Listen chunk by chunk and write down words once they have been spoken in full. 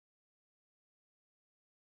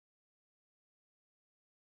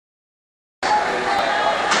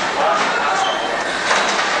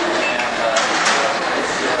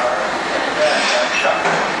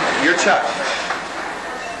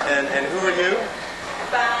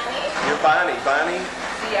Bonnie. You're Bonnie. Bonnie?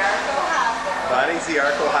 Ziarko Hoppen. Bonnie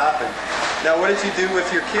Ziarko Hoppen. Now, what did you do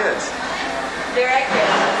with your kids? They're at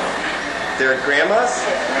Grandma's. They're at Grandma's?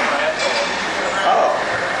 Oh.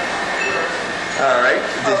 All right.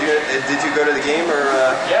 Did you go to the game or?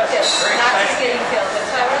 Yes. Knox is getting killed.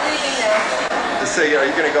 That's why we're leaving now. So, are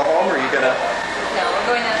you going to go home or are you going to? No,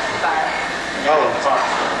 we're going out to the bar. Oh.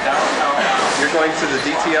 You're going to the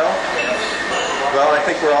DTL? Well, I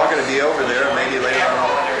think we're all going to be over there. Maybe later on.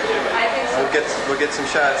 I think so. We'll get some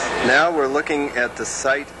shots. Now we're looking at the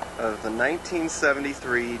site of the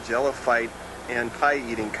 1973 Jello fight and pie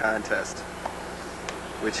eating contest,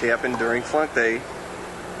 which happened during Flunk Day.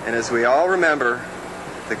 And as we all remember,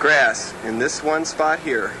 the grass in this one spot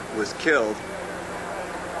here was killed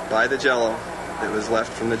by the Jello that was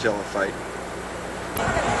left from the Jello fight.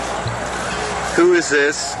 Who is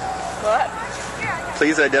this? What?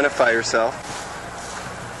 Please identify yourself.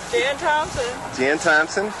 Jan Thompson. Jan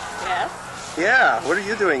Thompson? Yes. Yeah, what are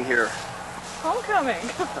you doing here? Homecoming.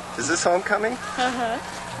 Is this homecoming? Uh-huh.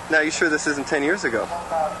 Now, you sure this isn't 10 years ago?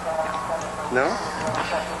 No?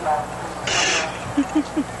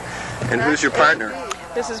 And who's your partner?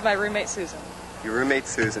 This is my roommate, Susan. Your roommate,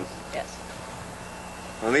 Susan. Yes.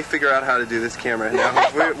 Let me figure out how to do this camera. Now,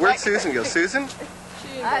 where'd Susan go? Susan?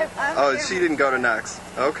 Oh, she didn't go to Knox.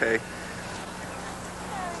 Okay.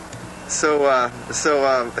 So,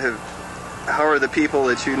 how are the people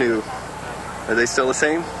that you knew? Are they still the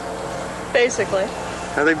same? Basically.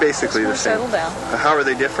 Are they basically the same? Settled down. How are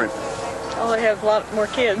they different? Oh, they have a lot more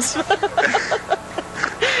kids.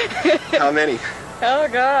 How many? Oh,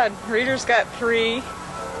 God. Reader's got 3.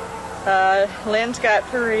 Lynn's got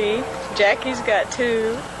 3. Jackie's got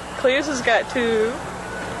 2. Cleus has got 2.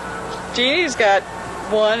 Jeannie's got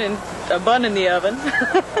 1 and a bun in the oven.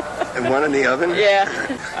 And 1 in the oven? Yeah.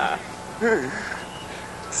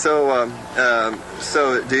 So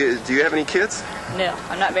do you have any kids? No,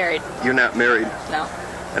 I'm not married. You're not married? No.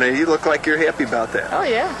 And you look like you're happy about that. Oh,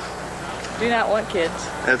 yeah. Do not want kids.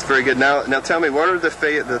 That's very good. Now tell me, what are the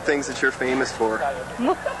things that you're famous for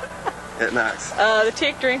at Knox? The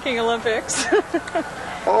teak drinking Olympics.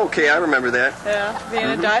 Oh, okay, I remember that. Yeah, being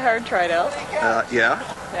a diehard tried-out. Yeah.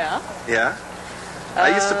 Yeah. Yeah. I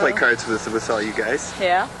used to play cards with all you guys.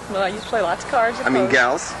 Yeah. Well, I used to play lots of cards. I mean,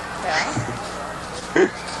 gals. Yeah.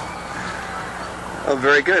 Oh,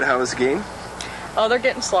 very good. How was the game? Oh, they're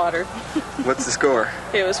getting slaughtered. What's the score?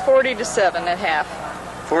 It was 40-7 at half.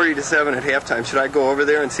 40-7 at halftime. Should I go over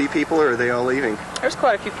there and see people, or are they all leaving? There's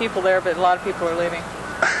quite a few people there, but a lot of people are leaving.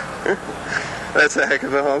 That's a heck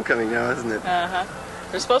of a homecoming now, isn't it? Uh-huh.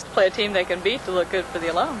 They're supposed to play a team they can beat to look good for the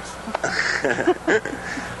alums.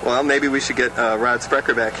 Well, maybe we should get Rod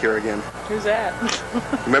Sprecher back here again. Who's that?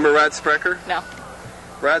 Remember Rod Sprecher? No.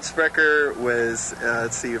 Rod Sprecher was,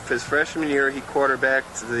 let's see, his freshman year, he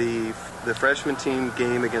quarterbacked the freshman team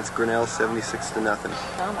game against Grinnell 76-0.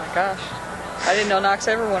 Oh my gosh. I didn't know Knox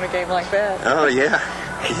ever won a game like that. Oh, yeah.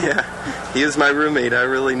 Yeah. He was my roommate. I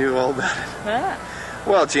really knew all about it. Ah.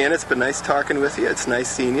 Well, Jan, it's been nice talking with you. It's nice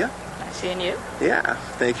seeing you. Nice seeing you. Yeah.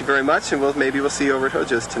 Thank you very much, and maybe we'll see you over at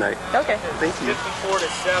Hojo's tonight. Okay. Thank you.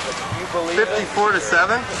 54-7. You believe it?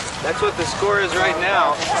 54-7? That's what the score is right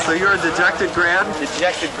now. So you're a dejected grad?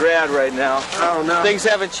 Dejected grad right now. Oh, no. Things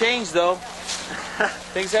haven't changed, though.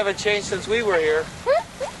 Things haven't changed since we were here.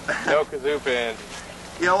 No kazoo band.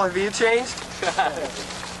 Yo, have you changed?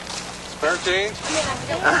 Spare change?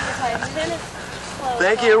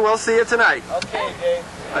 Thank you. We'll see you tonight. Okay, Dave.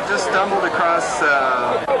 I just stumbled across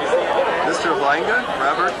Mr. Holenga,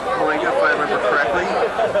 Robert Holenga, if I remember correctly,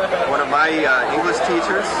 one of my English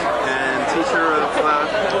teachers and teacher of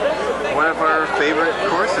one of our favorite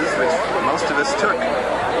courses, which most of us took.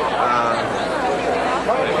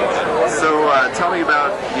 So tell me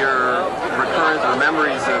about your recurrent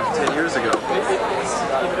memories of 10 years ago.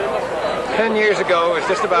 10 years ago was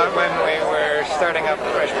just about when we were starting up the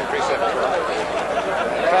freshman preceptory.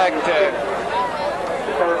 In fact,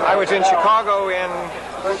 I was in Chicago in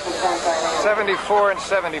 74 and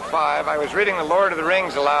 75. I was reading The Lord of the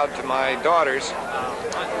Rings aloud to my daughters.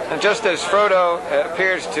 And just as Frodo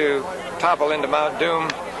appears to topple into Mount Doom,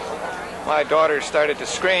 my daughters started to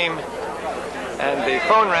scream. And the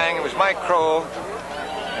phone rang. It was Mike Kroll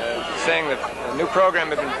saying that a new program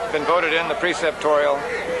had been voted in, the preceptorial.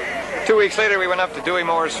 2 weeks later, we went up to Dewey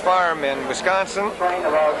Moore's farm in Wisconsin.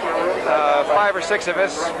 5 or 6 of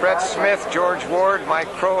us, Brett Smith, George Ward, Mike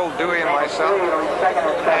Kroll, Dewey, and myself,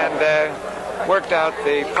 and worked out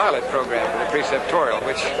the pilot program for the preceptorial,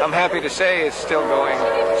 which I'm happy to say is still going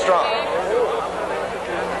strong.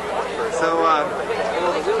 So,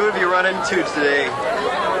 who have you run into today?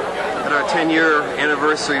 at our 10-year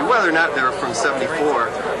anniversary, whether or not they were from 74.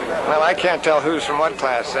 Well, I can't tell who's from what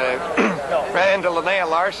class. Ran into Linnea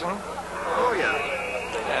Larson. Oh,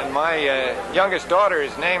 yeah. And my youngest daughter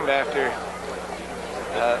is named after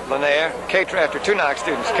Linnea, after two Knox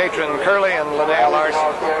students, Katrin Curley and Linnea Larson.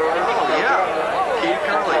 Oh, yeah. Kate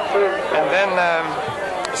Curley. And then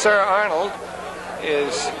Sarah Arnold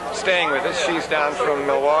is staying with us. She's down from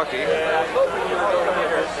Milwaukee.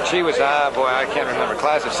 She was, boy, I can't remember,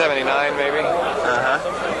 class of 79 maybe. Uh-huh.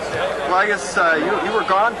 Well, I guess you were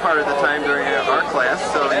gone part of the time during our class,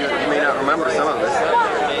 so you may not remember some of this.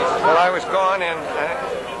 Well, I was gone in,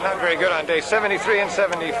 not very good on day 73 and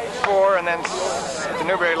 74, and then at the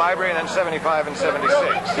Newberry Library, and then 75 and 76.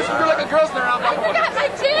 Well,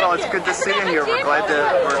 it's good to see you here. We're glad to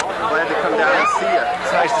come down and see you.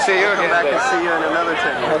 It's nice to see you Come again. back and see you in another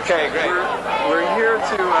 10 years. Okay, great. We're here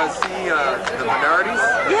to see the Bernardis.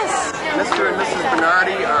 Yes. Mr. and Mrs.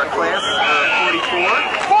 Bernardi, our class,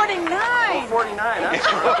 44. 49. 49, huh?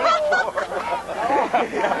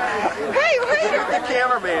 Hey, wait. The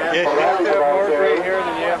cameraman. You have more gray hair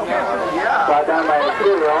than you have now. Yeah.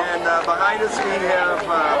 And behind us we have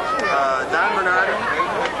Don Bernardi,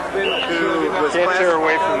 who was Get her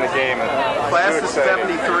away from the game. class of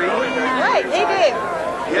 73. Right. Hey, Dave.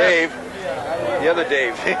 Dave. The other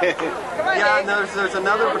Dave. Come on, Yeah, Dave. and there's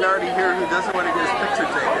another Bernardi here who doesn't want to get his picture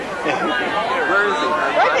taken. Where is he?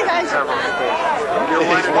 Right behind you. You're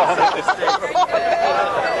one of the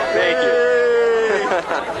Thank you.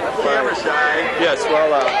 Camera shy. Yes,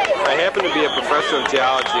 well, I happen to be a professor of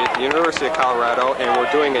geology at the University of Colorado, and we're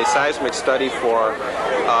doing a seismic study for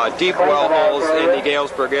deep well holes in the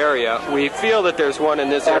Galesburg area. We feel that there's one in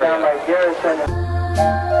this area.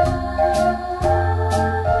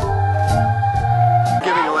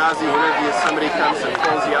 Giving a lousy interview if somebody comes and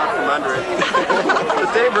pulls you out from under it.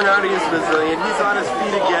 But Dave Bernardi is resilient. He's on his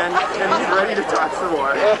feet again, and he's ready to talk some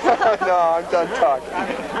more. No, I'm done talking.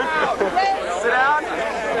 Sit down.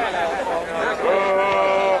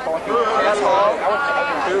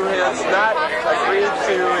 Who has not agreed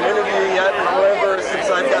to an interview yet. However, since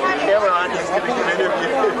I've got the camera on, he's going to get an interview.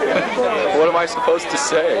 What am I supposed to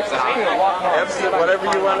say? Absolutely, whatever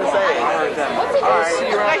you want to say. All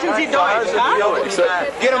right.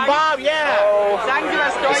 Get him, Bob, yeah!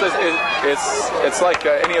 It's like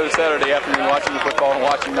any other Saturday afternoon watching football and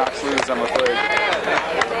watching Knox lose, I'm afraid.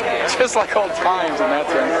 Just like old times in that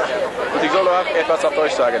sense. Und ich soll noch etwas auf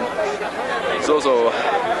Deutsch sagen. So.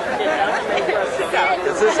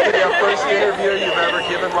 Is this your first interview you've ever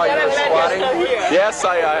given while you were squatting? Yes,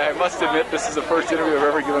 I must admit this is the first interview I've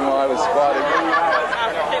ever given while I was squatting.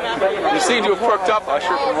 You seem to have perked up,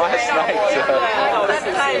 Usher, from last night.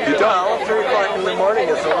 You don't? 3 o'clock in the morning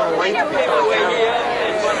is a little late to be talking.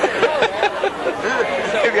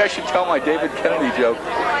 Maybe I should tell my David Kennedy joke.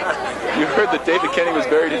 You heard that David Kennedy was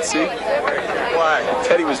buried at sea? Why?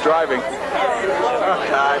 Teddy was driving. Oh,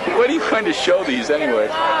 God. When are you going to show these anyway?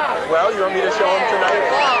 Well, you want me to show them tonight?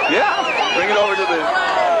 Yeah, bring it over to the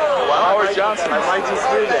Howard Johnson. I might just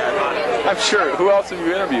do that. I'm sure. Who else have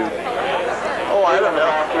you interviewed? Oh, I don't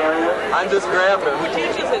know. I'm just grabbing them.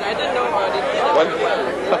 What? Your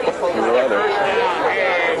brother.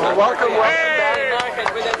 Well, welcome back.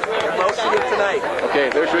 And we'll see you tonight. Okay,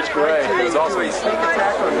 there's Rich Garay. He's Do awesome. a sneak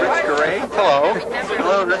attack on Rich Garay. Hello.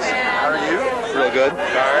 Hello, Rich. How are you? Real good.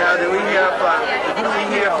 Now, do we have, who do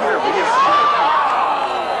we have here? We have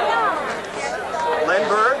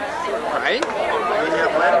Lenberg. Right. We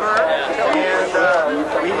have Lenberg. And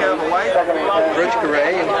we have a wife. Rich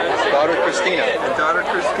Garay and his daughter Christina. And daughter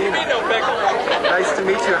Christina. Nice to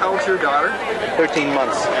meet you. How old's your daughter? 13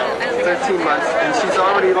 months. 13 months. And she's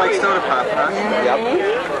already like soda pop, huh? Yep.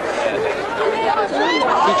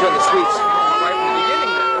 Teach her on the streets. Right from the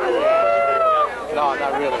beginning then. No,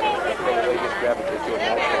 not really. They just gravitate to it.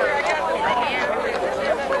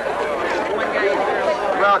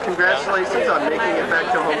 Well, congratulations on making it back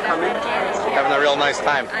to homecoming. Having a real nice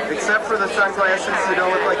time. Except for the sunglasses, you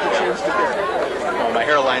don't look like you changed a bit.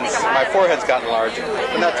 Well, my forehead's gotten large,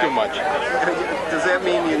 but not too much. Does that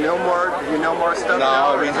mean you know more stuff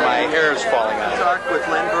now? No, it means my hair is falling out. Talk with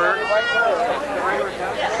Lenberg.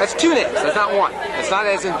 That's two names. That's not one. It's not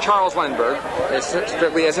as in Charles Lindbergh. It's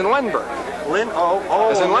strictly as in Lindbergh.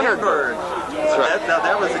 As in Leonard Bird. That's right. Now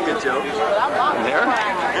that was a good joke. There.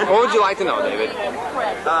 What would you like to know, David?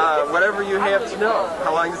 Whatever you have to know.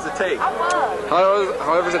 How long does it take?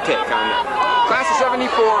 However's it take on class of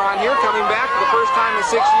 74 on here, coming back for the first time in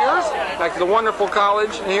 6 years, back to the wonderful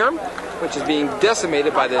college here, which is being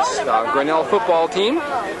decimated by this Grinnell football team.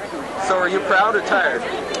 So are you proud or tired?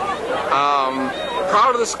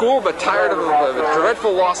 Proud of the school, but tired of a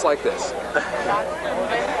dreadful loss like this.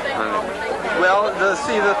 Well,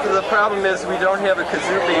 the problem is we don't have a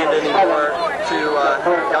kazoo band anymore to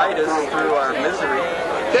guide us through our misery.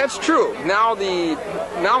 That's true. Now,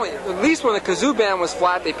 at least when the kazoo band was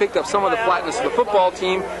flat, they picked up some of the flatness of the football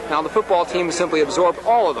team. Now the football team has simply absorbed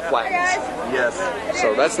all of the flatness. Yes.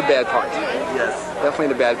 So that's the bad part. Yes. Definitely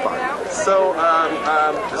the bad part. So,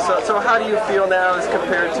 so how do you feel now as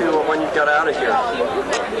compared to when you got out of here?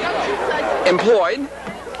 Employed,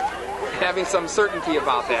 having some certainty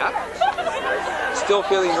about that. Still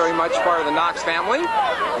feeling very much part of the Knox family.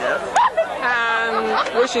 Yes.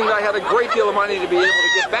 And wishing that I had a great deal of money to be able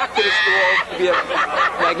to get back to the school to be a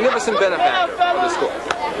magnificent benefactor of the school.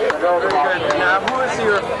 Very good. Now, who is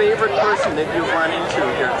your favorite person that you've run into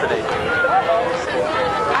here today?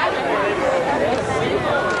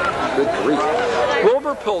 Good grief.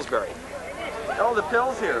 Wilbur Pillsbury. Oh, the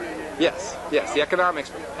Pills here. Yes, the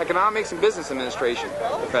economics and business administration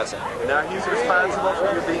professor. Now he's responsible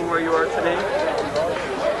for you being where you are today?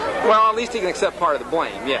 Well, at least he can accept part of the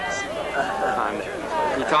blame, yes.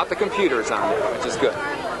 He taught the computers on there, which is good.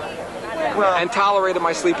 Well, and tolerated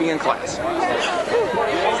my sleeping in class.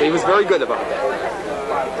 So he was very good about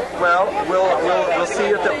that. Well, we'll see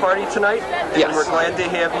you at the party tonight. Yes. And we're glad to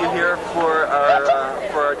have you here for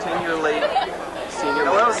our 10-year late senior.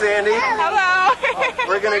 Hello, Sandy. Hello.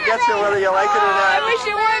 We're gonna get you whether you like it or not. I wish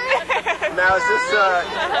you would. Now, is this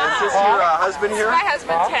your husband here? My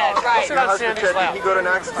husband Ted, right. Your husband Ted. Did he go to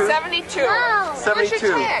Knox too? 72.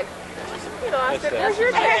 72. Where's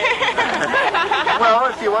your tag? Well,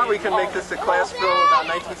 if you want, we can make this a class film about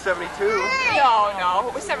 1972. No.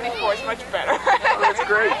 74 is much better. Oh, that's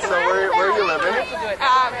great. So where are you living?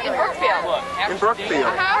 In Brookfield. In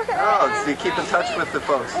Brookfield. Oh, so you keep in touch with the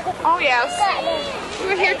folks. Oh, yes. We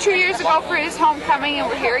were here 2 years ago for his homecoming, and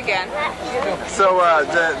we're here again. So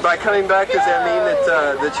by coming back, does that mean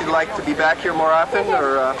that you'd like to be back here more often,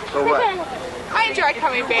 or what? I enjoy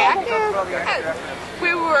coming back.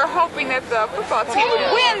 We were hoping that the football team would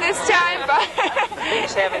win this time, but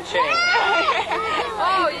Things haven't changed.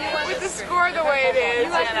 with the score the way it is,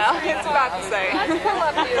 it's about the same.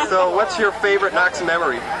 So what's your favorite Knox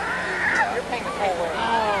memory? I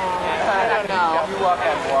don't know.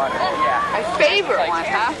 My favorite one,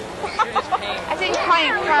 huh? I think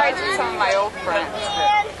playing cards with some of my old friends.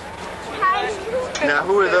 Now,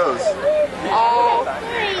 who are those? Oh,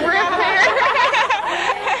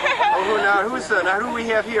 Now who do we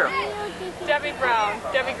have here? Debbie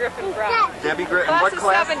Griffin Brown. Debbie Griffin. Class What of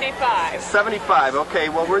class? 75. 75. Okay.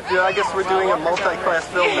 Well, I guess we're doing a multi-class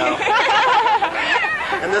film now.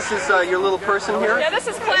 And this is your little person here? Yeah, this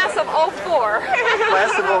is class of 04.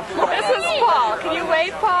 Class of 04. This is Paul. Can you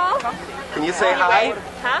wave, Paul? Can you say hi?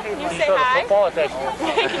 Huh? Can you say hi?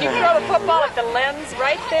 Can you throw the football at the lens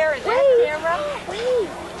right there in that camera? Can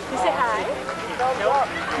you say hi?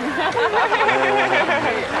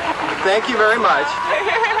 Thank you very much.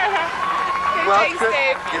 Well, Thanks,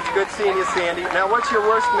 Dave. it's good seeing you, Sandy. Now, what's your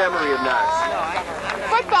worst memory of Knox?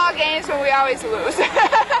 Football games when we always lose.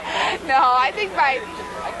 No, I think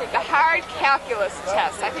the hard calculus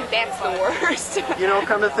test, I think that's the worst. You know,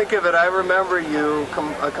 come to think of it, I remember you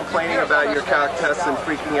complaining about your calc tests and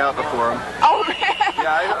freaking out before them. Oh,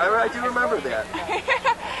 Yeah, I do remember that.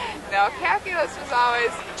 no, calculus was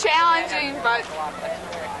always challenging, but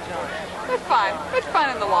fun. But fun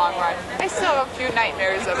in the long run. I still have a few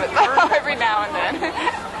nightmares of it, though, every now and then.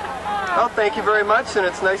 Well, thank you very much, and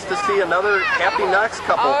it's nice to see another happy Knox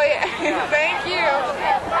couple. Oh, yeah. Thank you.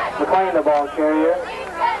 McLean, the ball carrier.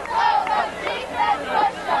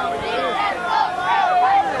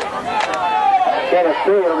 Get it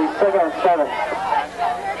through, it'll be 2nd and 7.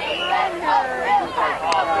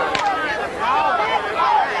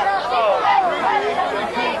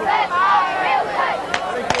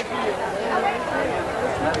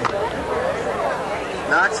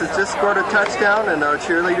 Knox has just scored a touchdown, and our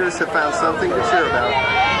cheerleaders have found something to cheer about.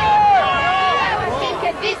 It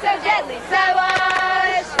can be so deadly, so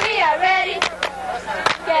much. We are ready.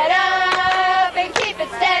 Get up and keep it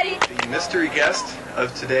steady. The mystery guest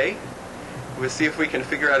of today. We'll see if we can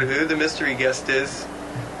figure out who the mystery guest is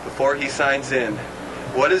before he signs in.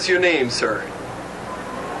 What is your name, sir?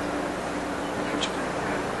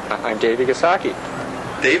 I'm Dave Igasaki.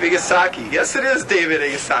 Dave Igasaki. Yes, it is David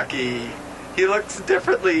Igasaki. He looks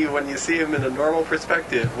differently when you see him in a normal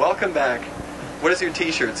perspective. Welcome back. What does your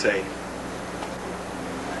t-shirt say?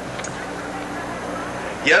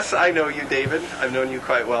 Yes, I know you, David. I've known you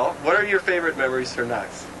quite well. What are your favorite memories for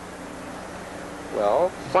Knox? Well,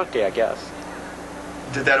 flunk day, I guess.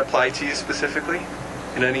 Did that apply to you specifically?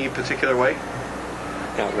 In any particular way?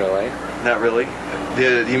 Not really. Not really?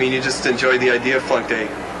 You mean you just enjoyed the idea of flunk day?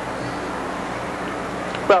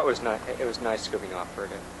 Well, it was nice to be offered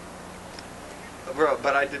it.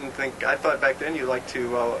 But I thought back then you liked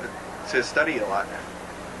to study a lot.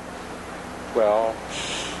 Well,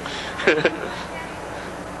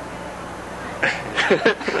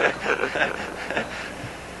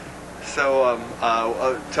 so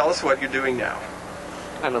tell us what you're doing now.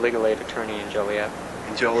 I'm a legal aid attorney in Joliet.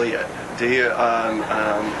 In Joliet. Do you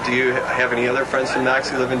have any other friends from Knox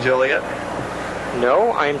who live in Joliet?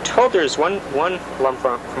 No, I'm told there's one alum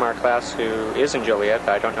from our class who is in Joliet,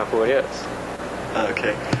 but I don't know who it is.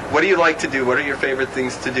 Okay. What do you like to do? What are your favorite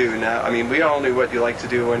things to do now? I mean, we all knew what you liked to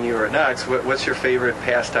do when you were at Knox. What's your favorite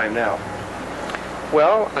pastime now?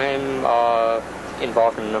 Well, I'm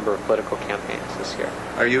involved in a number of political campaigns this year.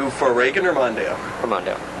 Are you for Reagan or Mondale? For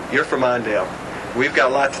Mondale. You're for Mondale. We've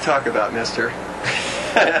got a lot to talk about, mister.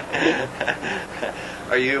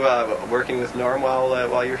 Are you working with Norm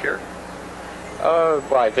while you're here? Well,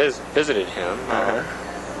 I visited him.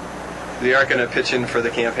 You aren't going to pitch in for the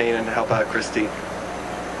campaign and help out Christy?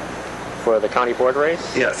 For the county board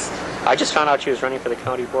race? Yes. I just found out she was running for the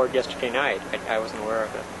county board yesterday night. I wasn't aware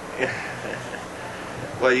of it.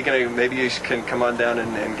 Well, maybe you can come on down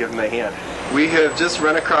and give him a hand. We have just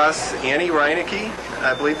run across Annie Reinecke.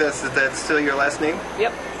 I believe that's still your last name?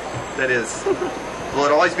 Yep. That is. Will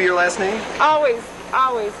it always be your last name? Always,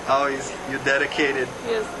 always. Always. You're dedicated.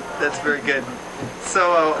 Yes. That's very good.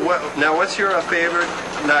 So, now what's your favorite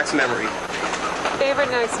Knox memory? Favorite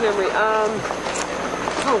Knox memory?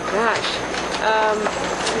 Oh gosh.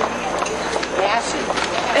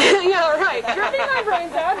 Yeah, right. Tripping my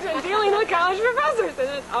brains out and dealing with college professors, and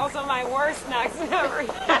it's also my worst Knox memory.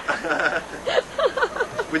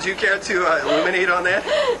 Would you care to illuminate on that?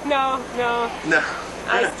 No. No.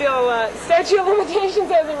 I still, statute of limitations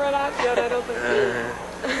hasn't run out yet, I don't think.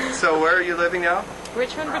 So where are you living now?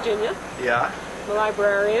 Richmond, Virginia. Yeah. I'm a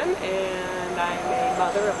librarian, and I'm a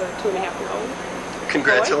mother of a 2.5-year-old.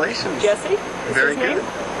 Congratulations. Boy. Jesse. Very good. Name.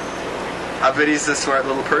 I bet he's a smart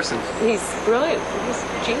little person. He's brilliant. He's a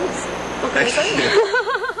genius. What can I say?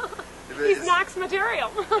 He's Knox material.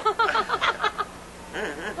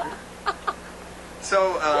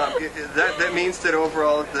 So that means that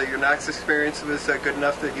overall your Knox experience was good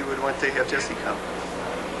enough that you would want to have Jesse come?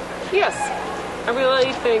 Yes. I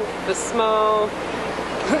really think the smallness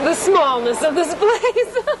of this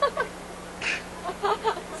place.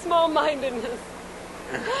 Small-mindedness.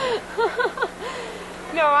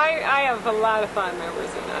 No, I have a lot of fond memories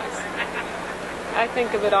of Knox. I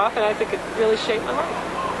think of it often. I think it really shaped my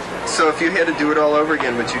life. So if you had to do it all over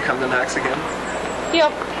again, would you come to Knox again?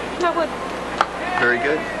 Yep, I would. Very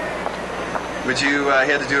good. Would you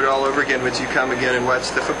had to do it all over again, would you come again and watch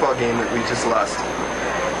the football game that we just lost?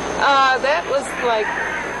 That was like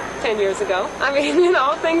 10 years ago. I mean,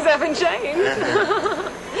 things haven't changed.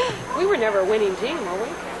 We were never a winning team, were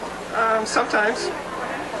we? Sometimes.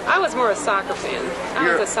 I was more a soccer fan.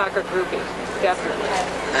 I was a soccer groupie, definitely.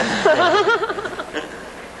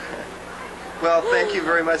 Well, thank you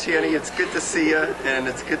very much, Annie. It's good to see you, and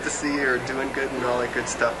it's good to see you're doing good and all that good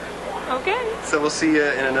stuff. Okay. So we'll see you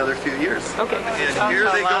in another few years. Okay. And here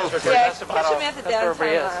they go. Yeah, catch them at the downtown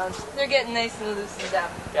lounge. They're getting nice and loosened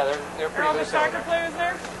up. Yeah, they're pretty Are all the soccer players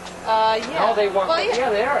there? Yeah. No, they weren't. Well, yeah. Yeah,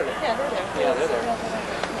 they are there. Yeah, they're there. Yeah, they're there.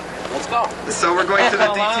 Let's go. So we're going to the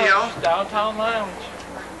DTL. Downtown Lounge.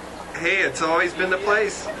 Hey, it's always been the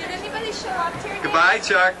place. Did anybody show up to your Goodbye,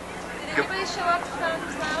 Chuck. Did anybody show up to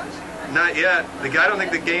Founder's Lounge? Not yet. I don't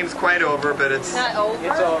think the game's quite over, but it's... Not over?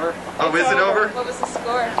 It's over. Oh, is it over? What was the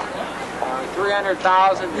score?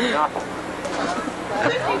 300,000.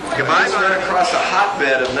 Goodbye's run across a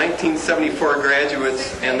hotbed of 1974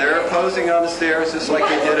 graduates, and they're posing on the stairs just like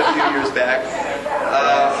they did a few years back.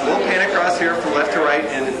 We'll pan across here from left to right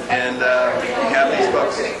and have these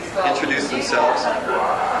folks introduce themselves.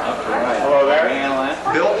 Hello there.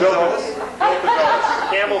 Bill Pills.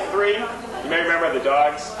 Campbell 3. You may remember the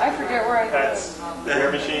dogs. I forget where I Pets, beer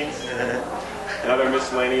machines, and other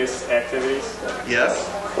miscellaneous activities. Yes.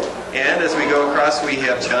 And as we go across, we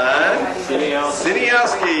have John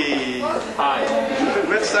Siniowski. Hi.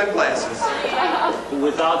 With sunglasses.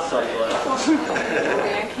 Without sunglasses.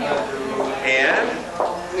 And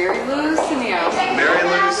Mary Lou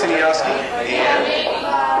Siniowski. And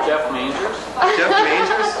Jeff Mangers. Jeff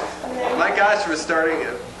Mangers. My gosh, we're starting.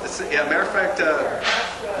 Yeah, matter of fact,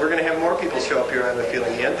 we're going to have more people show up here, I have a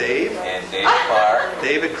feeling. Yeah, Dave. And Dave Clark.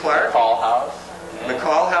 David Clark. McCall House.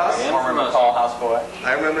 McCall House. Former McCall House boy.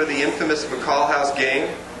 I remember the infamous McCall House gang.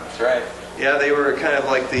 That's right. Yeah, they were kind of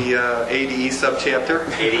like the ADE subchapter.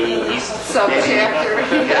 ADE East. Subchapter.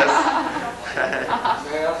 Yes.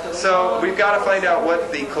 So we've got to find out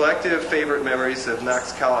what the collective favorite memories of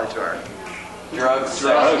Knox College are. Drugs.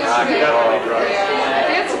 Definitely drugs.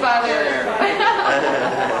 That's about it.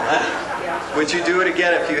 Would you do it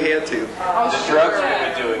again if you had to? The drugs we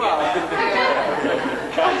would do again.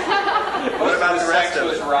 What about the rest of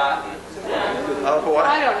was it? rotten. Oh, what?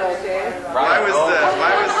 I don't know, Dave. Why was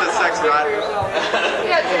the sex rotten?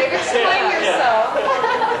 Yeah, Dave, explain yourself.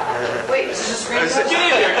 Wait, Is it-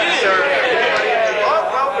 Sure. Oh,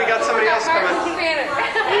 well, we got somebody else coming.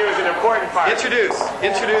 He was an important part.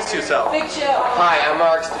 Introduce yourself. Big show. Hi, I'm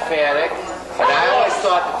Mark Stefanik, and I always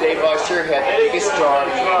thought that Dave Usher had the biggest dong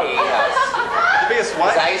in the ADE house. The biggest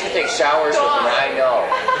what? 'Cause I used to take showers with him, and I know.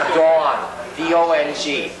 Dong.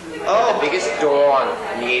 D-O-N-G. Oh. The biggest dong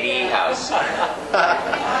in the ADE house. Do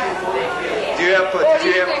you have?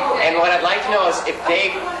 And what I'd like to know is if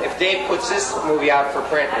Dave puts this movie out for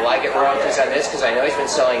print, will I get royalties on this? Because I know he's been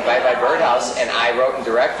selling Bye Bye Birdhouse, and I wrote and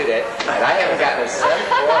directed it, and I haven't gotten a cent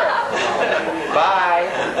for it. Bye.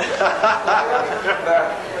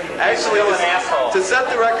 Actually, to set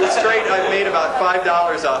the record straight, I've made about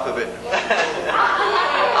 $5 off of it.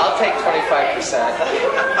 I'll take 25%.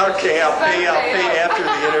 Okay, I'll pay after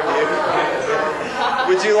the interview.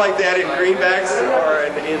 Would you like that in greenbacks or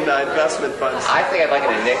in investment funds? I think I'd like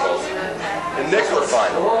it in nickels. In nickels? For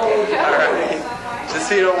fun. All right. Just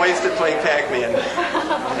so you don't waste it playing Pac-Man.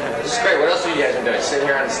 This is great. What else have you guys been doing? Sitting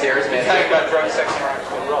here on the stairs, man. Talking about drugs, sex, and rock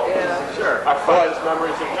and roll. Sure. Our fondest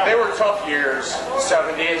memories of They were tough years,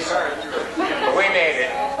 70s, but we made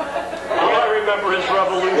it. all I remember is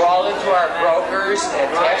revolution. We're all into our brokers and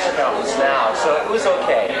tax accountants now, so it was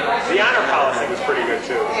okay. The honor policy was pretty good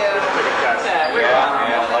too. Yeah. Took a test.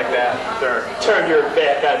 Yeah, like that. Sure. Turn your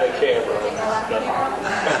back on the camera.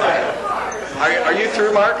 Are you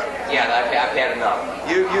through, Mark? Yeah, I've had enough.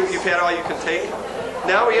 You've had all you can take?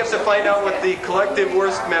 Now we have to find out what the collective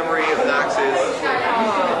worst memory of Knox is.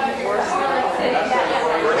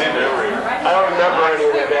 I don't remember any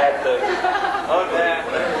of the bad things.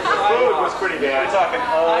 The food was pretty bad. We're talking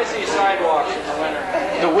icy sidewalks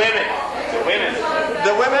in the winter. The women.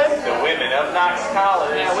 The women? The women of Knox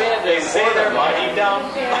College. Yeah, we had to say their money down.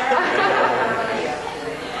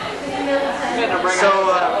 So,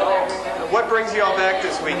 what brings you all back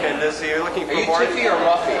this weekend? Are you looking for more? Tiffy or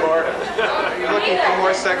Muffy? You're looking for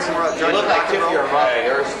more sex and drugs? You look like Tiffy or Muffy.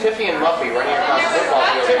 There's Tiffy and Muffy running across the football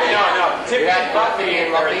field. No. You got Muffy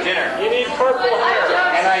and Muffy. Dinner. You need purple hair.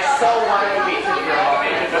 And I so wanted to be Tiffy or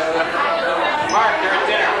Muffy. Mark, they're at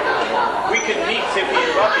dinner. We could meet Tiffy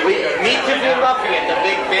and Buffy. We meet Tiffy and Muffy at the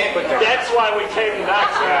big banquet there. That's why we came to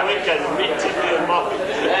Knox for the weekend. Meet Tiffy and Muffy.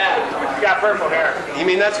 Yeah. You got purple hair. You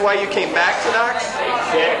mean that's why you came back to Knox?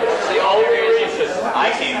 Yeah. It's the only reason.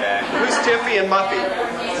 I came back. Who's Tiffy and Muffy?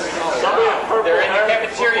 Somebody with purple They're in the hair.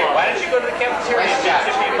 cafeteria. Why don't you go to the cafeteria and meet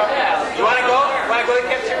Tiffy and Buffy? You want to go? You want to go to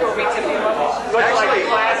the cafeteria or meet Tiffy and Buffy? Looks Actually- like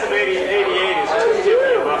class of 88 is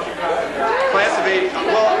Tiffy and Muffy. Class of 80.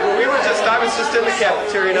 Well, I was just in the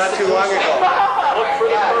cafeteria not too long ago. Look for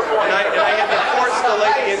the purple And I had been forced to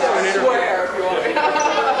let into an interview.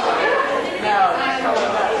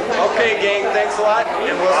 Okay, gang, thanks a lot,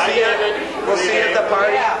 and we'll see you at the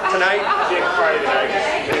party tonight. Big party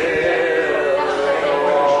tonight.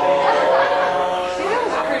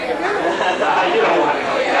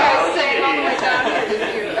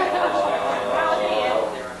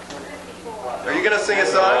 Are you gonna sing a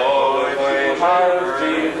song?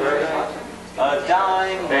 A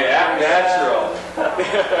dime. Yeah, natural.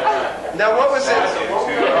 Now, what was it?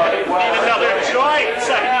 Need another joint. What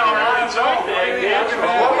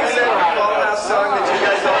was that Fall House song that you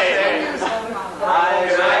guys all sang?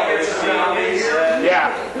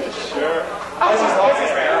 Yeah. Sure.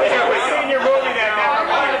 We've seen your movie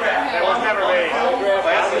that was never made.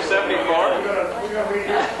 Class of 74.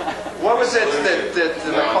 What was it, the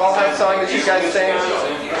McCall House song that you guys sang?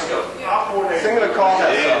 Sing the McCall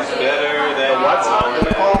House song. Better than What song? The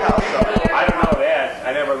McCall House song. I don't know that. I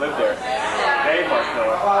never lived there. Dave must know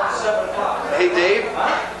it. Hey, Dave,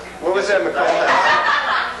 what was that McCall House song?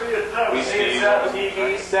 We see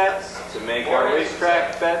TV sets to make our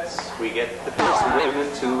racetrack bets. We get the best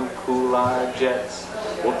women to cool our jets.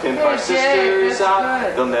 We'll pimp our sisters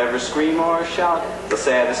out. They'll never scream or shout. They'll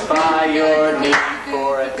satisfy your need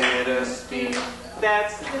for a hit of speed.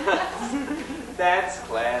 That's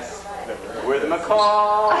class. We're the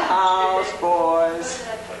McCall House boys.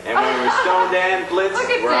 And when we're stoned and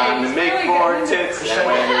blitzed, we're on to make more tits. And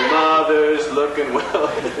when your mother's looking well.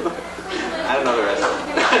 I don't know the rest of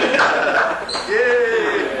it.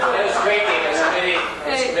 Yay! That was great, Dave. It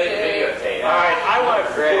was a videotape. All right, I want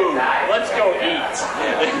food. Let's go eat.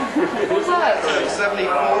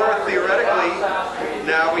 74, theoretically.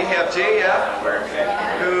 Now we have JF,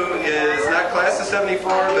 who is not class of 74,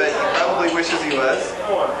 but he probably wishes he was.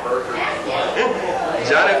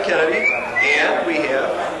 John F. Kennedy, and we have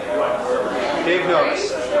Dave Knox.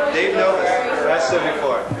 Dave Novus. Class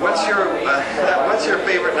 74. What's your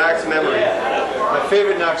favorite Knox memory? My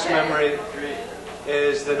favorite Knox memory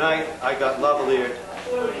is the night I got lavalier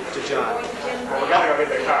to John. We gotta go get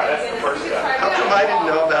the car. That's the first step. How come I didn't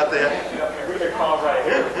know about that? We can call right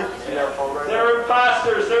here. They're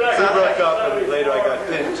imposters. They're not. We broke up, and later I got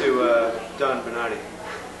pinned to Don Bernardi.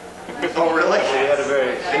 Oh, really? He had a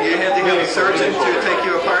very. And you had to get a surgeon to take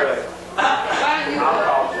you apart?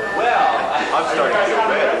 Well, I'm starting to feel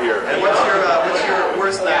bad here. And what's your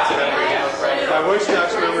worst Knox memory? My worst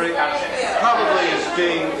Knox memory probably is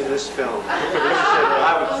being in this film.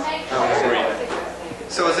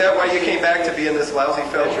 So is that why you came back to be in this lousy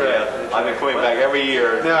film? That's right. I've been coming back every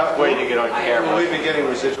year, Now, waiting to get on camera. We've been getting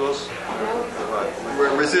residuals.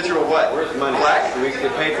 Residual what? Money. Black? Do we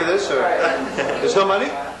get paid for this, or there's no money?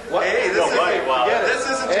 What? Hey, this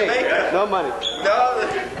isn't Jamaica. No money. No.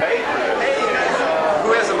 Hey.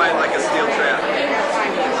 Who has a mind like a steel trap?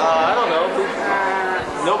 I don't know.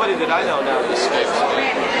 Nobody that I know now escapes me.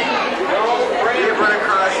 We have run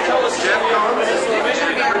across Jeff Combs,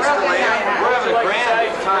 We're having a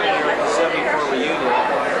grand time here at the 74 reunion.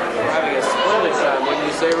 We're having a splendid time, wouldn't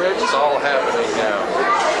you say, Rich? It's all happening now.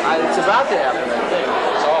 It's about to happen, I think.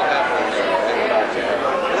 It's all happening now.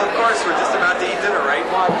 Well, of course, we're just about to eat dinner, right?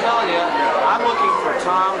 Well, I'm telling you, I'm looking for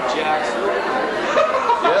Tom Jackson.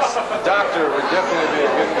 Yes, doctor would definitely be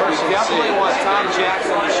a good We person to see. definitely want Tom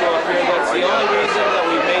Jackson to show up here. That's the only reason that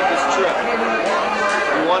we made this trip.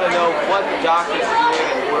 We want to know what the doctor's doing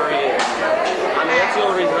and where he is. I mean, that's the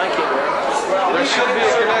only reason I came here. There should be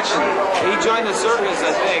a connection. He joined the circus,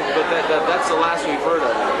 I think, but that's the last we've heard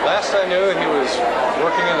of him. Last I knew, he was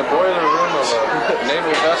working in the boiler room of a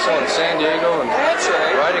naval vessel in San Diego and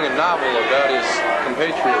writing a novel about his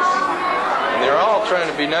compatriots. And they were all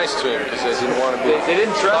trying to be nice to him because they didn't want to be They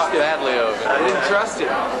didn't trust him. badly of him. They didn't trust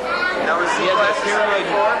him. Now, was He had that paranoid.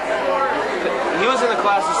 He was in the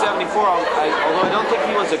class of 74, although I don't think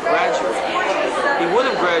he was a graduate. He would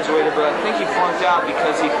have graduated, but I think he flunked out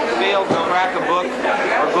because he failed to crack a book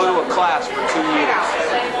or go to a class for 2 years.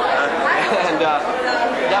 And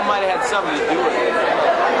that might have had something to do with it.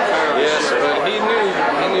 Yes, but he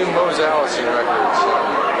knew Mose Allison records.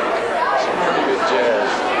 Some pretty good jazz.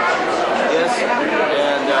 Yes,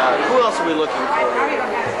 and who else are we looking for?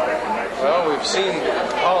 Well, we've seen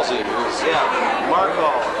Halsey, who's Mark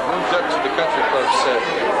Hall. moved up to the country club set,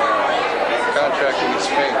 contracting his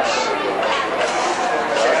famous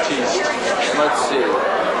artiste. Let's see.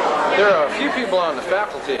 There are a few people on the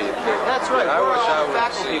faculty. That's right. I wish I would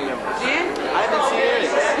faculty see. members. I haven't seen any.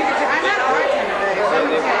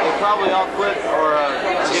 They probably all quit or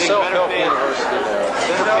getting better Self-help paid. university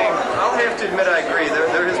now. I'll have to admit I agree.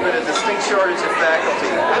 There has been a distinct shortage of faculty.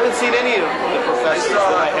 I haven't seen any of the professors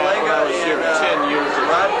that I had when I was here 10 years ago.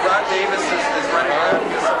 Rod Davis is running around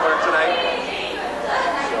here somewhere tonight.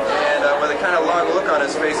 And with a kind of long look on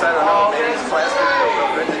his face, I don't know, maybe his class didn't go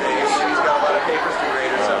real good today. He's got a lot of papers to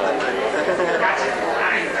grade or something.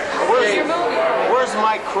 Where's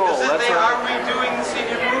Mike Kroll? Are we doing the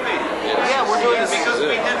senior movie? Yeah, we're doing this because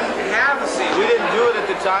we didn't have a senior. We didn't do it at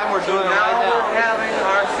the time. We're doing it right now. We're having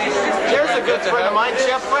our senior. There's a good friend of mine,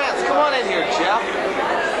 Jeff France. Come on in here, Jeff.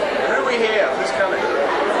 Who do we have? Who's coming?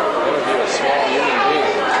 That would be a small human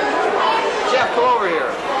being. Jeff, come over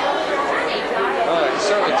here. He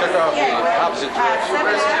certainly took off the opposite direction.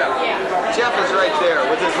 Where's Jeff? Jeff is right there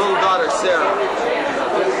with his little daughter, Sarah.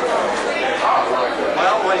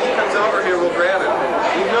 Well, when he comes over here, we'll grab him.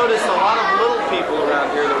 You've noticed a lot of little people around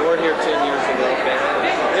here that weren't here 10 years ago.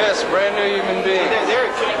 Yes, brand new human being. There,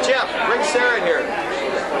 Jeff, bring Sarah here.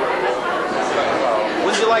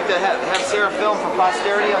 Would you like to have Sarah film for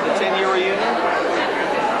posterity on the 10-year reunion?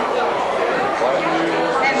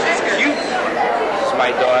 She's cute. It's my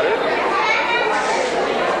daughter.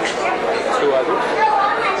 Two others.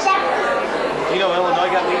 You know Illinois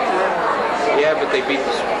got beat today? Yeah, but they beat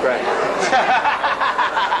the crap.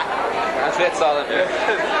 That's all that matters.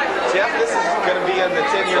 Jeff, this is going to be in the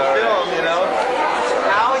 10-year film, you know.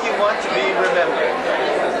 How you want to be remembered.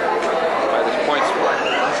 By this point scorer.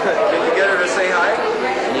 Can you get her to say hi?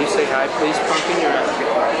 Can you say hi, please, Pumpkin? You're on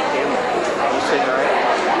camera. Can you say hi?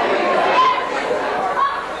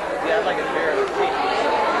 Yeah, I'd like a pair of feet.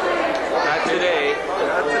 Not today.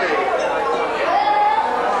 Not today.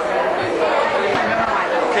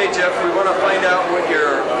 Okay, Jeff, we want to find out what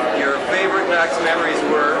your favorite Knox memories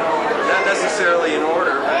were. Not necessarily in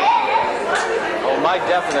order. Oh, my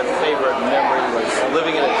definite favorite memory was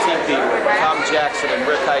living in a teepee with Tom Jackson and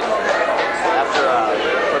Rick Heitman. After a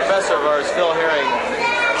professor of ours, Phil Herring,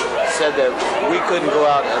 said that we couldn't go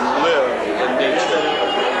out and live in nature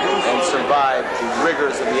and survive the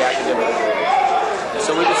rigors of the academic world.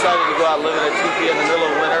 So we decided to go out and live in a teepee in the middle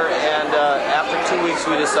of winter, and after 2 weeks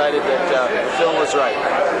we decided that Phil was right.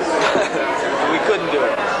 We couldn't do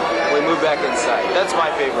it. We moved back inside. That's my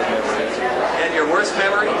favorite memory. And your worst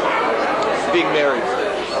memory? Being married.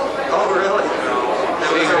 Oh, really?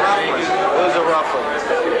 It was a rough one. It was a rough one.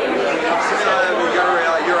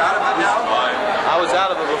 You're out of it now? I was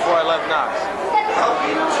out of it before I left Knox. Oh,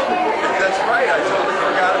 that's right. I totally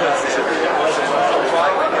forgot about that.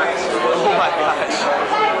 Oh my gosh.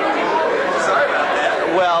 Sorry about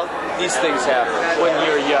that. Well, these things happen when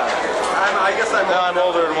you're young. I guess now I'm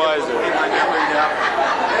older and wiser.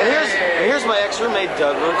 And here's my ex-roommate,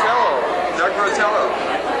 Doug Rotello. Doug Rotello.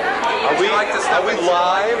 Are we live?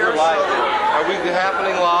 Are we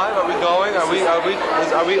happening live? Are we going? Are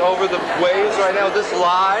we over the waves right now? Is this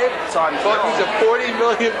live? It's on talking to 40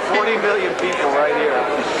 million people right here.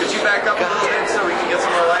 Could you back up a little bit so we can get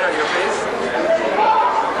some more light on your face?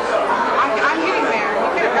 I'm getting there.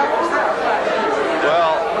 You could have helped yourself.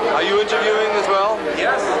 Well, are you interviewing as well?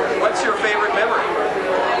 Yes. What's your favorite memory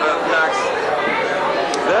of Knox?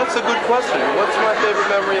 That's a good question. What's my favorite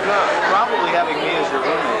memory of Knox? Probably having me as your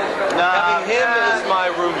roommate. Having him as my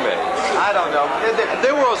roommate. I don't know.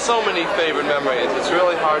 There were so many favorite memories. It's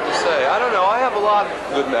really hard to say. I don't know. I have a lot of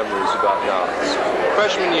good memories about Knox.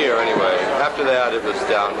 Freshman year, anyway. After that, it was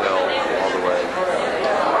downhill all the way.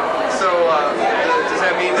 So, does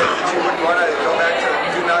that mean that you wouldn't want to go back to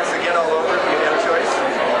do Knox again all over if you had a choice?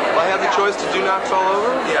 If I had the choice to do Knox all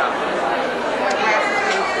over? Yeah.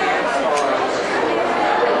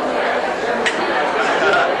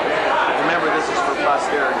 Remember, this is for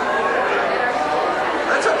posterity.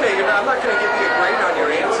 That's okay. I'm not going to give you a grade on your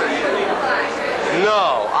answer.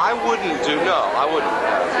 No, I wouldn't do. No, I wouldn't.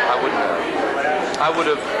 I wouldn't have. I would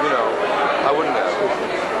have. I wouldn't have.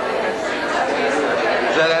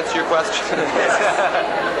 Does that answer your question?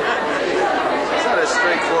 It's not as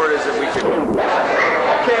straightforward as if we could.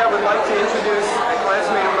 Okay, I would like to introduce a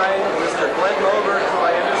classmate of mine, Mr. Glenn Moberg, who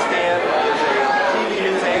I understand is a TV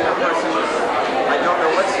news anchor person. I don't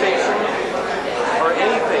know what station or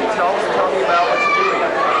anything. Tell me about what you're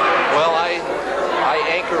doing. Well, I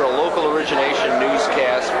anchor a local origination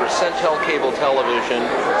newscast for Centel Cable Television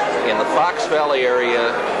in the Fox Valley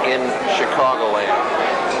area in Chicagoland.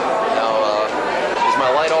 Now, is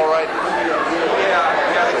my light all right?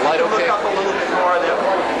 Yeah. Is the light okay? Look up a little bit more of that.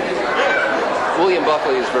 William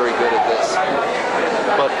Buckley is very good at this.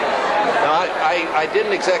 But now, I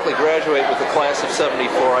didn't exactly graduate with the class of '74.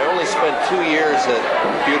 I only spent 2 years at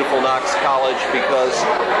beautiful Knox College because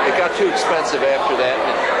it got too expensive after that.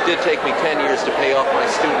 It did take me 10 years to pay off my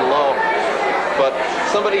student loan. But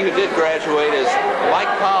somebody who did graduate is Mike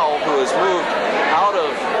Powell, who has moved out of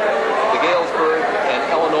the Galesburg and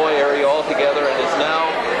Illinois area altogether and is now,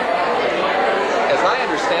 as I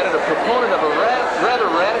understand it, a proponent of a rather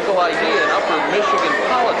radical idea in upper Michigan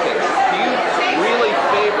politics. Do you really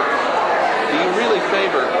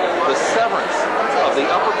favor the severance of the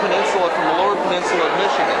Upper Peninsula from the Lower Peninsula of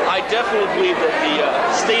Michigan? I definitely believe that the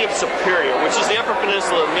state of Superior, which is the Upper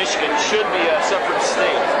Peninsula of Michigan, should be a separate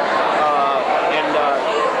state and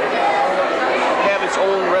have its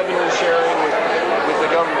own revenue sharing with the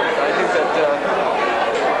government. I think that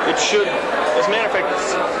it should, as a matter of fact,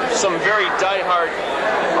 some very diehard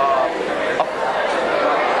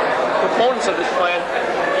proponents of this plan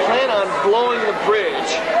on blowing the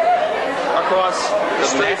bridge across the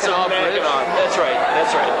Straits of Mackinac. That's right.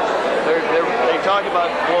 They talk about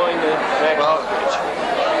blowing the Mackinac Bridge.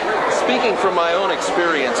 Speaking from my own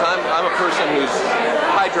experience, I'm a person who's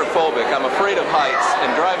hydrophobic. I'm afraid of heights,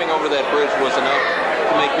 and driving over that bridge was enough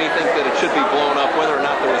to make me think that it should be blown up, whether or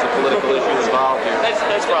not there was a political issue involved here.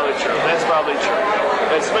 That's probably true.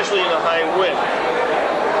 Especially in a high wind.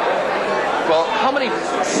 Well, how many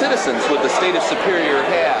citizens would the state of Superior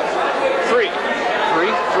have? 3.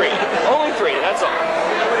 3? Only 3, that's all.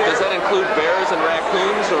 Does that include bears and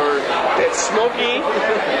raccoons, or? It's Smokey.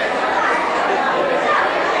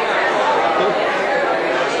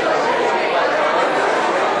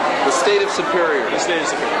 The state of Superior. The state of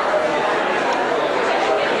Superior.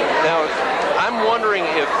 Now, I'm wondering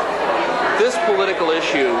if this political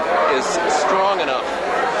issue is strong enough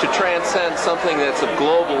to transcend something that's of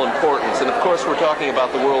global importance. And of course, we're talking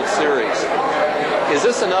about the World Series. Is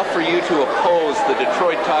this enough for you to oppose the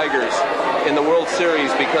Detroit Tigers in the World Series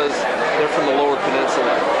because they're from the Lower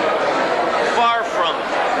Peninsula? Far from it.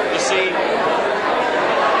 You see,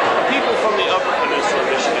 people from the Upper Peninsula of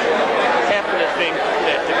Michigan happen to think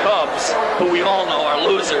that the Cubs, who we all know are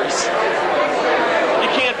losers, you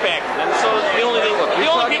can't back them. So the only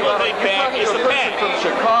people that think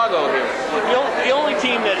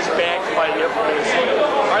by the Upper Peninsula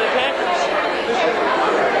are the Packers.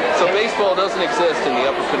 So baseball doesn't exist in the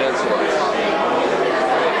Upper Peninsula. I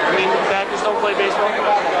mean, the Packers don't play baseball?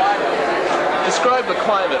 Describe the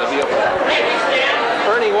climate of the Upper Peninsula.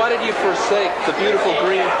 Ernie, why did you forsake the beautiful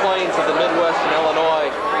green plains of the Midwest and Illinois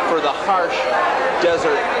for the harsh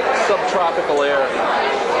desert subtropical air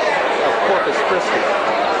of Corpus Christi?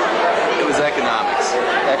 It was economics.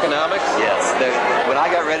 Economics? Yes. When I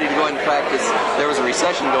got ready to go into practice, there was a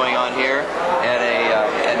recession going on here,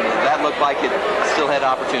 and that looked like it still had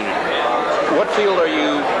opportunity. What field are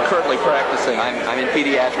you currently practicing? I'm in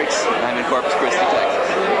pediatrics. I'm in Corpus Christi, Texas.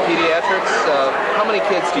 Pediatrics? How many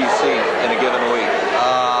kids do you see in a given week?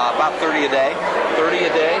 About 30 a day. 30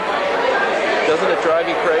 a day? Doesn't it drive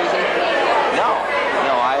you crazy? No.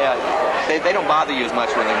 They don't bother you as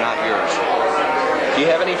much when they're not yours. Do you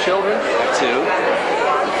have any children? Two.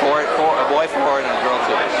 Four, a boy 4 and a girl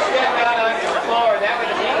 2. Step down onto the floor. That way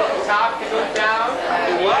the people at the top can move down.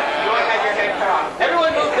 What? You want to have your head cut off.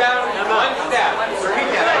 Everyone move down one step.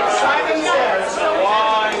 Repeat that. 7 steps.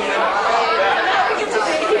 1 step.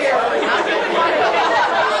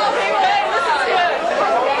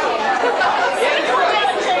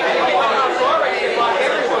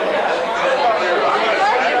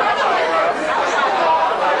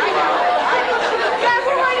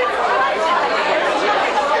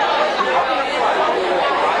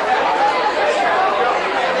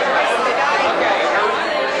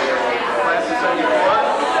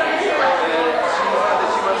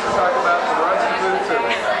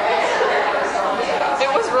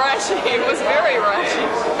 It was very raunchy.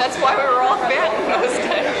 That's why we were all fat in those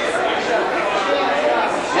days.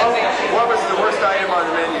 What was the worst item on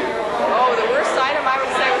the menu? Oh, the worst item I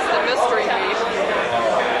would say was the mystery meat.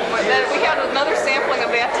 But then we had another sampling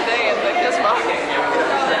of that today in the Gizmo.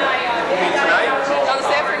 Tonight? No,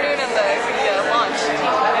 this afternoon in the lunch.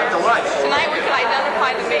 The lunch? Tonight we could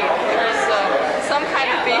identify the meat. It was some kind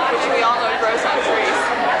of beef which we all know grows on trees.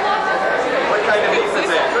 What kind of beef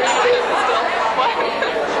is it? What?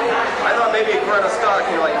 I thought maybe it grew on a stalk,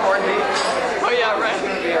 like corned beef. Oh yeah, right.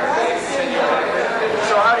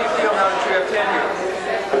 So how do you feel now that you have tenure?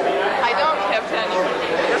 I don't have tenure.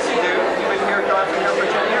 Yes, you do. You've been here, gone here for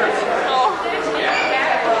 10 years. Oh.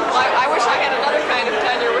 Well, I wish I had another kind of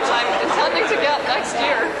tenure, which I'm intending to get next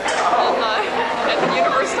year at the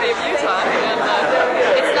University of Utah. And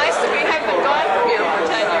it's nice to have been gone from here for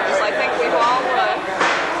 10 years. I think we've all grown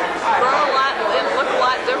a lot and look a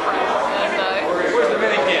lot different.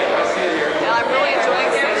 And I'm really enjoying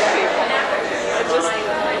seeing people.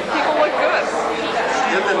 People look good.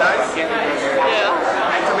 Isn't it nice?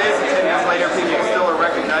 Yeah. It's amazing 10 years later people still are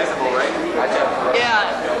recognizable, right?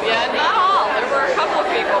 Yeah, not all. There were a couple of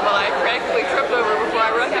people that I practically tripped over before I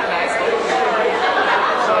recognized them.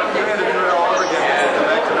 So you had to do it all over again to come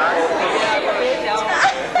back to Knox?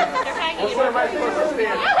 Which one am I supposed to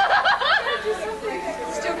stand?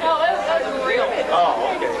 No, that was real.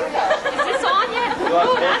 Oh, okay. Is this on yet?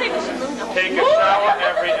 I think we should move them. Take a shower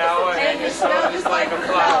every hour and you smell just like a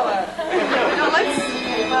flower. No, let's,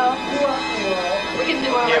 we can do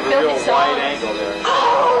a You have a real wide angle there.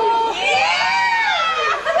 Oh, yeah!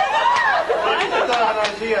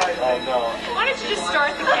 I know. Why don't you just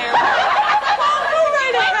start the camera?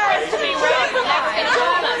 Wait for us to be ready.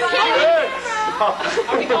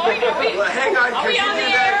 Are we going? Well, hang on, can you do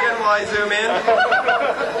that again while I zoom in?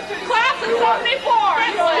 Class of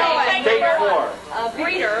 74. Take 4.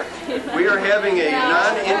 Breeder. We are having a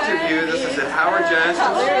non-interview. This is at Howard Johnston's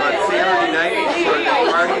on Saturday night for the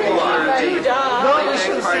party for the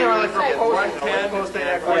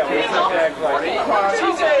Playtime Party at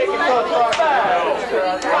 110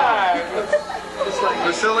 and 14.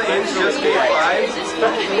 Priscilla Inch just gave 5.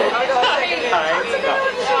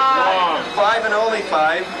 5 and only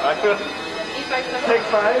 5. Take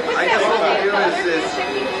 5. I guess what we do is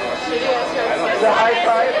the high 5?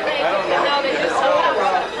 I don't know. No, they just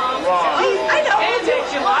I know.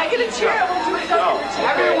 I get a cheer.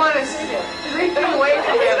 Everyone is 3 feet away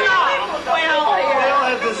from each other. Well, they all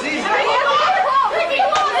have disease.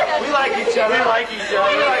 We like each other. We like each other.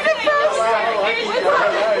 We like each other.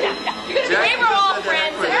 We were all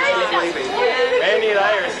friends. Andy and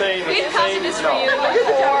I are saying the We've same. this for you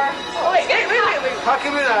before. Wait. How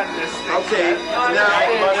come in on this? okay. Now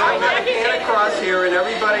I'm going to pan across here, and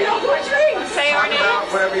everybody Say our talk name.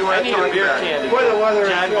 about whatever you want to talk about. Boy, the weather is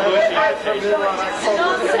Don't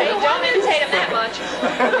imitate him that much.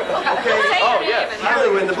 Okay. Oh, yes.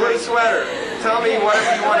 You in the blue sweater. Tell me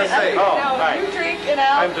whatever you want to say. Oh, hi. You drink and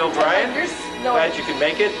Al. I'm Bill Bryan. Glad you could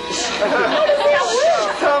make it.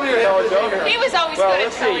 Tell me No, don't. He was always Well, good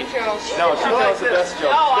at let's telling see. jokes. No, she tells the best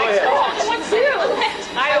jokes. Oh, Go I ahead. told one too.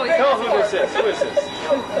 I always Tell who this is. Who is this?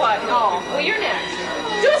 What? Oh, well, you're next.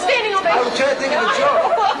 Do a standing ovation. I was trying to think of a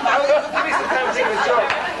joke. Give me some time to think of a joke.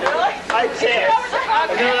 I can't.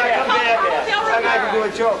 And then when I come back, I'm not going to do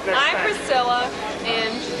a joke next I'm time. Priscilla,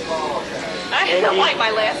 and I don't like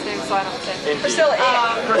my last name, so I don't say. Priscilla.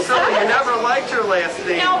 Priscilla, you never liked your last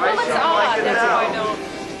name. No, Why well, it's should you like odd. it That's now? why I don't.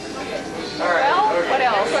 Well, what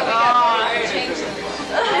else?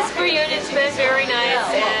 This reunion's been very nice,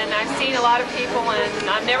 and I've seen a lot of people, and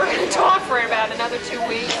I'm never going to talk for about another 2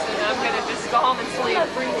 weeks, and I'm going to just go home and sleep.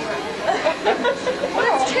 Well,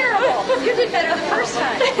 that's terrible. You did better the first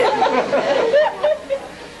time.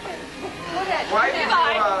 Why did you,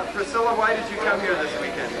 Priscilla, why did you come here this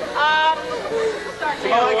weekend?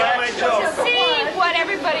 To see what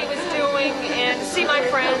everybody was doing and to see my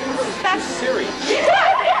friends. That's Siri.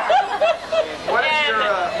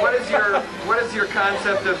 What is your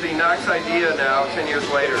concept of the Knox idea now, 10 years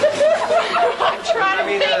later? I'm trying to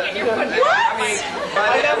think, and you're putting what?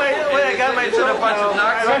 I got my is it a bunch of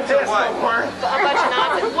Knoxens or what? A bunch of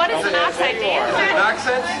nonsense. What is the Knox idea?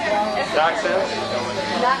 Knoxens? Knoxens?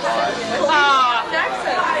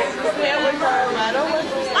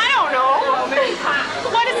 I don't know.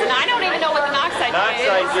 What is it? I don't even know what the Knox idea Knox is.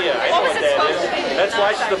 idea. I know What was what it that supposed is. to be? Let's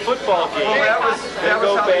watch the football game. Well, that was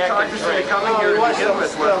go how back they talked and us into drink. coming here to begin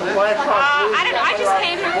with, wasn't it? I don't know. I just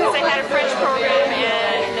came here because they had a French program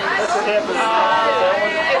and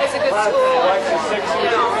it was a good school.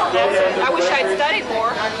 I wish I'd studied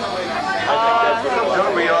more.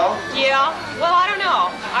 Don't we all? Yeah. Well, I don't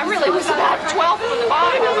know. I really was about 12th from the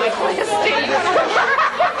bottom of my class team.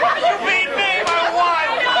 You beat me by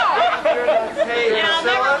one. Hey,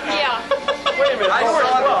 Priscilla? Yeah. Wait a minute. I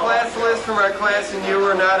saw the class list from our class, and you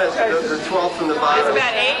were not at the 12th from the I was bottom.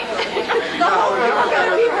 about 8. No, you were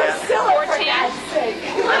better than that. 14.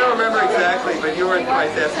 I don't remember exactly, but you weren't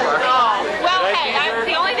quite that far. Oh, well, hey,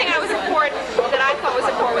 the only thing I was important, that I thought was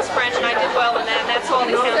important was French, and I did well in that, and that's all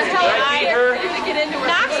they sounds to me.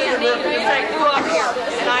 Knox is neat because I grew up here,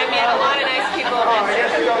 and I met a lot of nice people.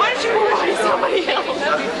 Why don't you move on to somebody else?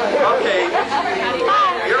 Okay,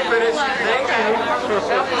 you're finished. Thank you.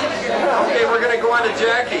 Okay, we're going to go on to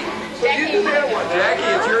Jackie. Jackie,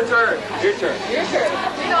 it's your turn. Your turn.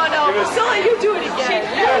 No, Priscilla, you do it again.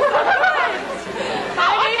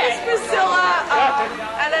 My name is Priscilla,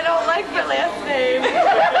 and I don't like my last name.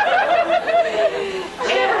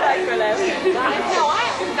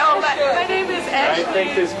 No, but my name is I Ashley.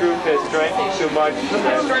 think this group has drank too much.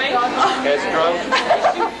 Has drunk.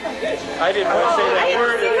 I didn't want to say that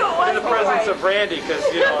word in the presence of Randy because,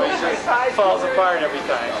 you know, it just falls apart every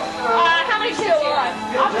time. How many kids do you have?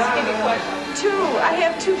 I'll just give you a question. 2. I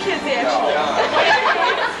have 2 kids, actually.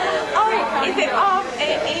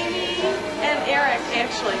 Amy and Eric,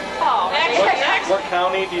 actually. Oh, What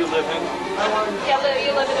county do you live in? Yeah,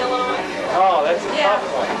 you live in Illinois? Oh, that's a tough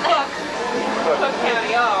one. Cook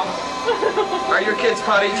County, Are your kids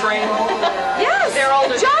potty trained? Yes, they're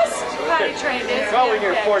older. Just potty trained. Well, when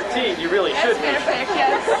you're 14, you really should be.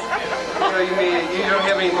 Yes. So you mean you don't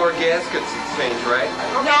have any more gaskets exchanged, right?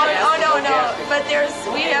 No. But the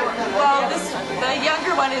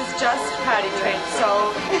younger one is just potty trained.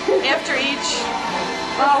 So after each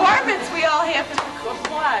performance, we all have to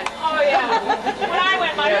applaud. Oh, yeah. When I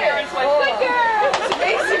went, my parents went, good girl. It's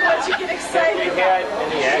amazing what you get excited Have you about. had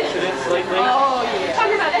any accidents lately? Oh, yeah.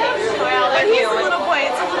 Talking about him. Well, But he's a little boy.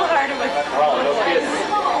 It's a little harder with. Oh, no kidding.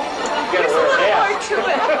 You gotta There's a wear little a more mask. to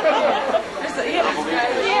it.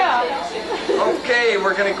 Yeah. Okay,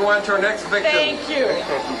 we're going to go on to our next victim. Thank you.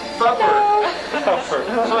 Thumper.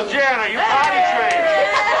 So, Jan, are you potty trained?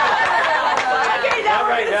 Okay, now Not we're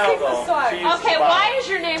right gonna now, sing the though. song. She used Okay, to why is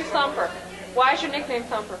your name Thumper? Why is your nickname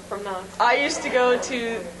Thumper from Knox? I used to go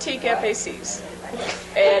to teak FACs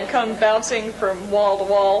and come bouncing from wall to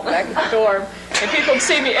wall back at the dorm. And people would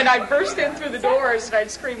see me, and I'd burst in through the doors, and I'd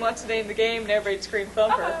scream, "What's the name of the game?" and everybody'd scream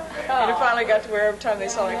Thumper. And it finally got to where every time they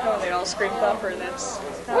saw me coming, they'd all scream Thumper, and that's...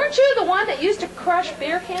 Weren't you the one that used to crush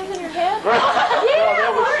beer cans in your head? No,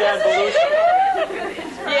 that was John Belushi.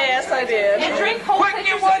 Yes, I did. And drink whole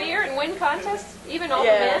pitchers of beer and win contests? Even older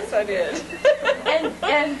men? Yes, I did.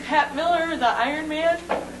 and Pat Miller, the Iron Man,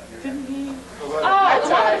 didn't he? Oh, the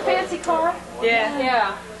one with the fancy car? Yeah.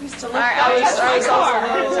 Yeah. Used to look I was also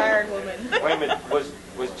known as Iron Woman. Wait a minute, was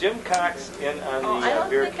Jim Cox in on the I don't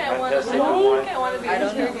beer think I want contest to that you won? I want to be I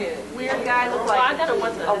don't know. weird guy looked like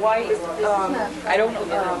a white I don't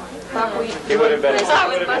know. buckwheat. He would have been I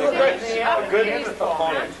was a good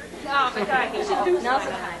opponent. Oh my God, you should do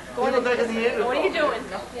something. What are you doing?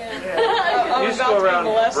 You used to go around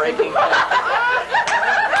breaking. All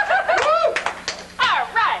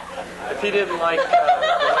right. If he didn't like.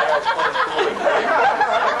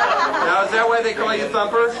 Now, is that why they call you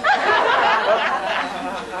Thumper?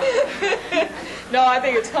 No, I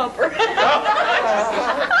think it's Humper.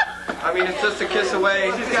 I mean, it's just a kiss away.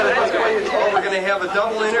 Oh, we're going to have a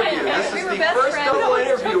double interview. This is the first double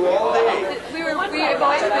interview all day. We have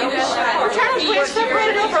always been best friends. Charles, we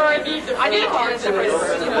separated over. I did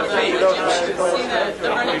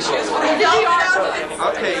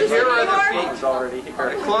Okay, here are the feet.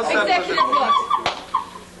 A close-up of the feet.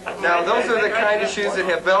 Now, those are the kind of shoes that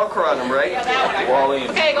have Velcro on them, right?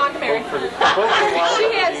 Okay, go on to Mary. She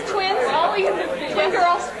has twins. Twin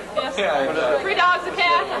girls. Yes. 3 dogs, a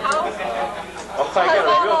cat, a house.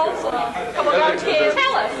 Couple young kids.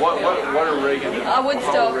 Tell us. What are Reagan? Wood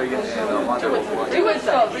stove. 3 wood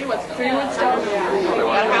stoves. 3 wood stoves.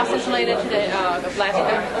 Got a house insulated today. The last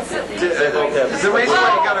Is the reason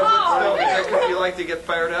why you got a wood stove is that because you like to get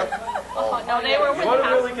fired up? No, they were with the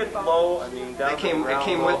house. Really get low? I mean, It came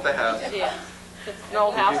with the house. Yeah. It's an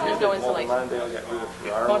old house and there's no insulation.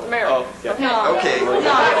 North America. Oh, yeah. No. Okay. No.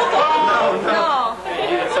 You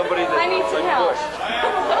needed somebody that I need some help.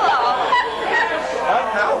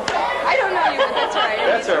 Hello. I don't know you, but that's all right.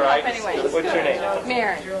 That's all right. Anyway. What's your name?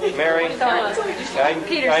 Mary. Mary?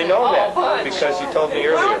 I know that because you told me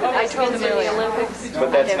earlier. I told him earlier. Olympics.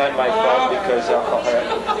 But that's not my fault because alcohol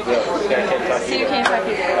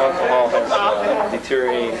has a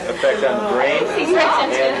deteriorating effect on the brain.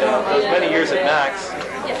 And those many years at Knox.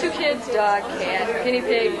 Yeah, 2 kids, dog, cat, guinea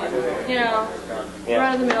pig, you know,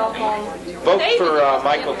 run of the mill home. Vote for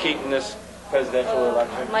Michael Keaton this presidential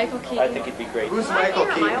election. Michael Keaton. I think he'd be great. Who's Michael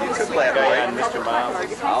Keaton? You could laugh, Guy on right? Mr.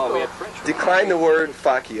 Miles. Decline the word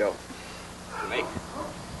faccio. To make?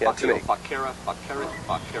 Yeah, to me. Facera, faceret,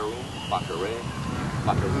 facerum, facere,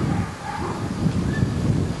 faceru.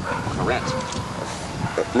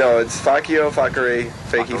 Faceret. No, it's faccio, facere,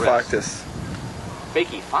 facie, factus.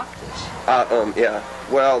 Facie factus? Yeah.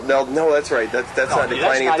 Well, no, that's right. That's not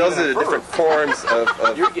declining. Those are the different forms of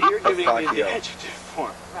You're giving me faccio. the adjective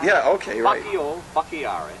form. Yeah, okay, right. Faccio,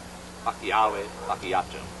 facciare, facciave,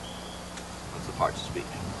 facciatum. That's the parts of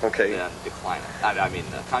speech. Okay. Then decline it. I mean,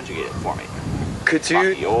 conjugate it for me. Could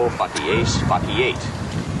you? Faccio, facciace, facciate.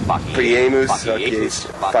 Faciemus,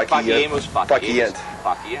 Faciemus, facient.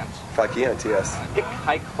 Facient. Facient, yes. Hic,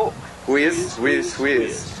 haec, hoc. Whiz.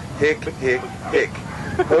 Hick, hick.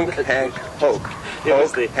 Hunk, hank, hoke. It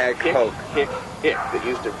was the hack, hick, hoke. hick that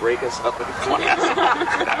used to break us up in class.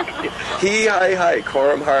 He, hi,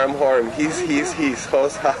 corum, harum, horum. He's,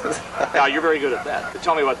 hos, has. Now, you're very good at that.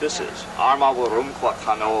 Tell me what this is. Arma vorumque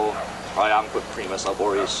cano triumque primus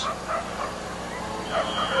laboris.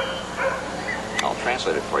 I'll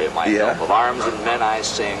translate it for you, Mike. Yeah. Of arms and men I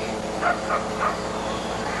sing.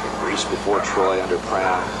 Greece before Troy under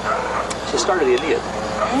Priam. It's the start of the Aeneid.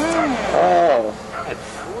 Oh. I had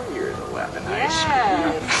 4 years of Latin.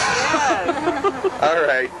 All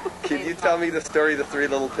right. Can you tell me the story of the 3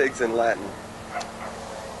 little pigs in Latin?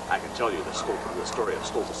 I can tell you the story of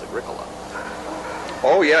Stultus Agricola.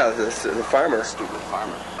 Oh, yeah, the farmer. The stupid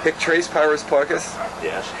farmer. Hic tres pyrus porcus?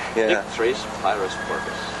 Yes. Yeah. Hic tres pyrus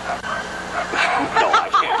porcus. No, I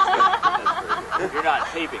can't. You're not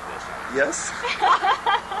taping this. Yes.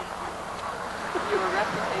 Your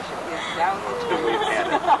reputation is down the tubes. We've had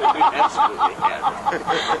it. We've absolutely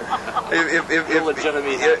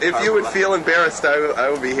had it. If you would feel embarrassed, I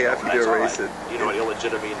would be happy to erase it. You know what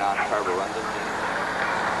illegitimate non-carborundum means?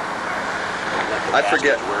 I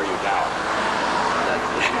forget. Wear you down.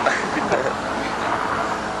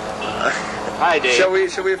 Hi, Dave.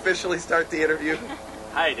 Shall we officially start the interview?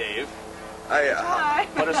 Hi, Dave. Hi.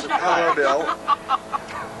 What a surprise. Hello, Bill.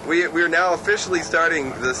 We're now officially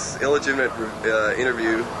starting this illegitimate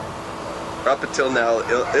interview. Up until now,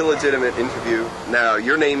 illegitimate interview. Now,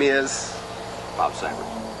 your name is? Bob Seibert.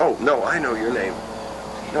 Oh, no, I know your name.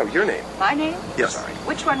 No, your name. My name? Yes. Sorry.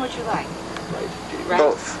 Which one would you like? Right, Judy. Right?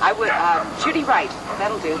 Both. I would, Judy Wright.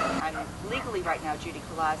 That'll do. I'm legally right now Judy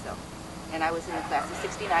Colazzo. And I was in the class of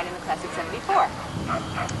 69 and the class of 74.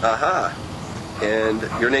 Aha. And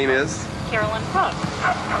your name is? Carolyn Cook.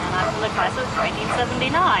 And I'm from the class of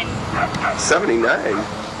 1979. 79?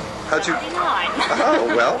 How'd you? 79.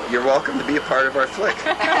 Oh, well, you're welcome to be a part of our flick.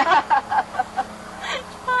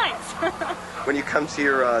 Thanks. When you come to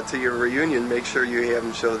your reunion, make sure you have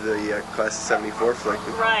them show the class of 74 flick.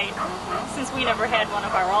 Right. Since we never had one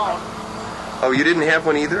of our own. Oh, you didn't have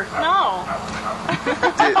one either? No.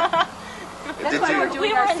 That's why we're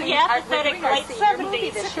doing our singing, we're doing our senior movie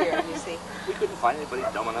this year, you see. We couldn't find anybody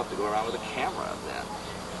dumb enough to go around with a camera then.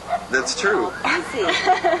 That's true. Busy.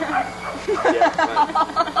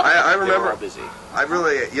 I remember. Busy. I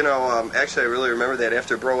really, actually, I really remember that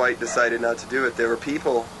after Bro White decided not to do it, there were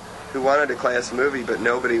people who wanted a class movie, but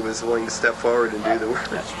nobody was willing to step forward and do the work.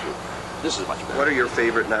 That's true. This is much better. What are your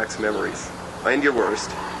favorite Knox memories? And your worst?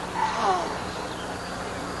 Oh.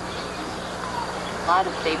 A lot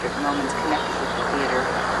of favorite moments connected with the theater.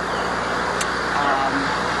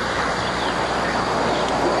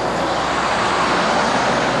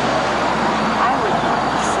 I would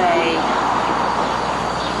say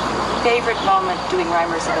favorite moment doing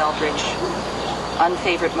Reimers of Eldridge.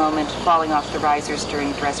 Unfavorite moment falling off the risers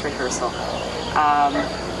during dress rehearsal.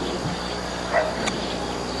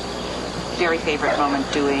 Very favorite moment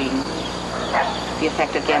doing the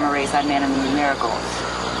effect of gamma rays on Man in the Moon Marigolds.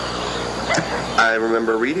 I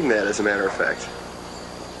remember reading that, as a matter of fact.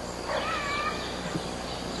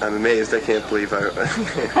 I'm amazed. I can't believe I...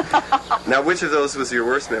 Now, which of those was your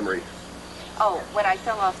worst memory? Oh, when I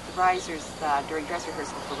fell off the risers during dress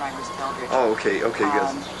rehearsal for Reimers of Eldridge. Oh, okay,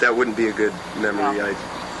 yes. That wouldn't be a good memory. No.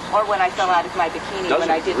 Or when I fell out of my bikini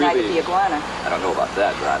when I did Night of the Iguana. I don't know about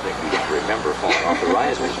that, but I think you don't remember falling off the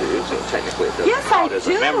risers, do you? So technically it doesn't count as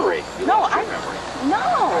a memory. You lost your memory. No.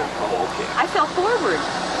 Oh, okay. I fell forward.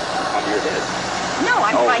 On your head? No,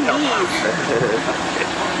 on my no. knees.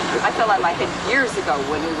 I fell on my head years ago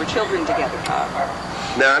when we were children together.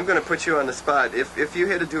 Now, I'm going to put you on the spot. If you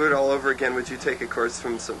had to do it all over again, would you take a course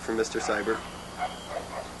from Mr. Seibert?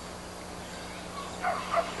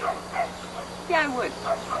 Yeah, I would.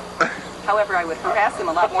 However, I would harass him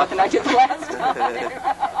a lot more than I did the last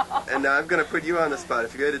time. And now I'm going to put you on the spot.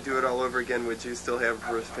 If you had to do it all over again, would you still have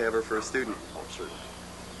her for a student? Oh, certainly.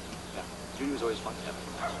 Yeah. Judy was always fun to have.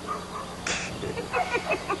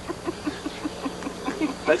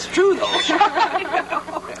 That's true, though.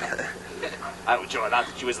 I would enjoy that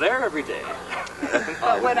she was there every day.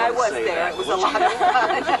 But when I was there, it was a lot of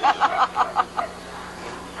fun.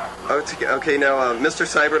 Okay, now, Mr.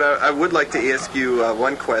 Seibert, I would like to ask you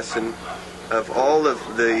one question. Of all of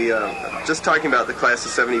the, just talking about the class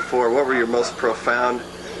of '74, what were your most profound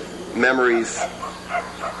memories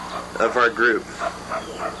of our group?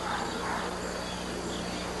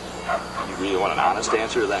 You really want an honest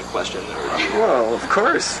answer to that question? Well, of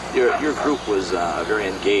course. Your group was a very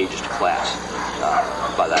engaged class.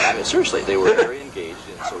 By that, I mean, seriously, they were very engaged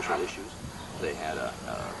in social issues. They had a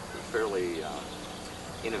fairly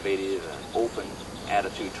innovative and open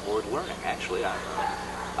attitude toward learning. Actually,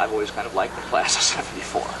 I've always kind of liked the class of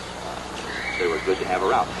 '74. They were good to have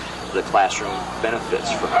around. The classroom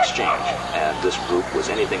benefits from exchange, and this group was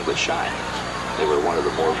anything but shy. They were one of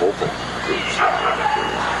the more vocal groups after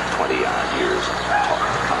 20-odd years of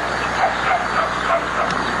talking.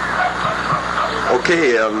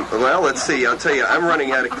 Okay, well, let's see. I'll tell you, I'm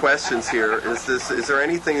running out of questions here. Is there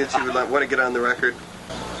anything that you would want to get on the record?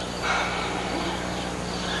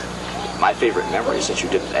 My favorite memory, since you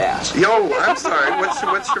didn't ask. Yo, I'm sorry.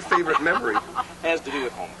 What's your favorite memory? Has to do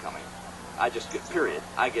with homecoming. I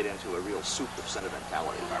get into a real soup of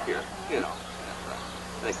sentimentality here.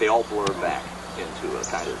 I think they all blur back into a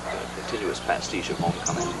kind of continuous pastiche of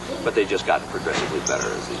homecoming, but they just got progressively better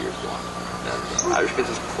as the years go on. And I really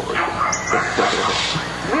look forward to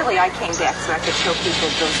it. Really, I came back so I could show people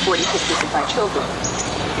those 40 pictures of my children.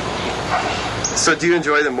 So do you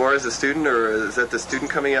enjoy them more as a student, or is that the student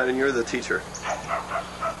coming out and you're the teacher?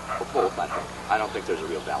 Both, I think. I don't think there's a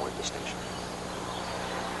real valid distinction.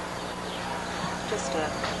 Just a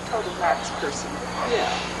total Knox person. Yeah.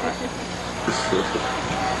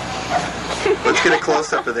 Let's get a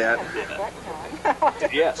close-up of that.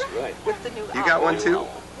 Yes, right. With the new You got one too?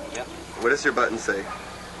 Yep. What does your button say?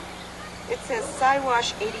 It says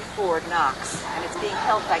Siwash 84 Knox, and it's being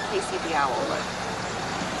held by Casey the Owl.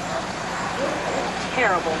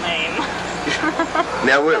 Terrible name.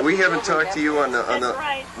 Now we haven't talked to you on the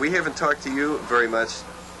right. We haven't talked to you very much.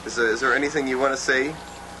 Is there anything you want to say?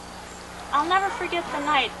 I'll never forget the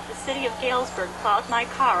night the city of Galesburg plowed my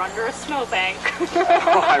car under a snowbank.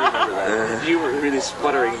 Oh, I remember that. You were really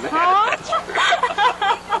sputtering that.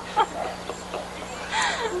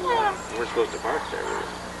 You weren't supposed to park there, were you?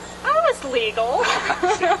 I was legal.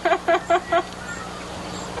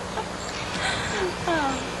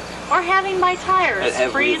 Or having my tires freeze in.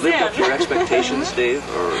 Have we lived up to your expectations, Dave?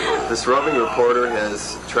 Or? This roving reporter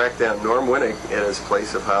has tracked down Norm Winnick at his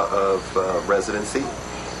place of residency.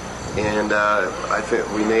 And I think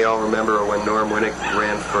we may all remember when Norm Winnick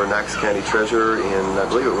ran for Knox County Treasurer in, I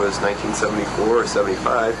believe it was 1974 or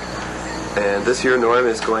 75. And this year Norm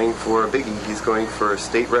is going for a biggie. He's going for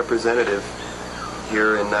state representative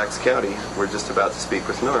here in Knox County. We're just about to speak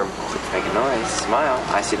with Norm. Make a noise. Smile.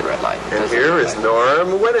 I see the red light. And here is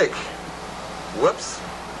Norm Winnick. Whoops.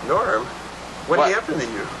 Norm? What happened to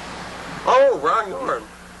you? Oh, wrong Norm.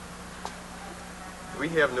 We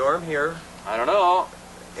have Norm here. I don't know.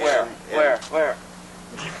 Where?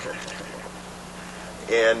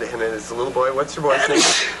 And it's a little boy. What's your boy's name?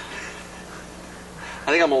 I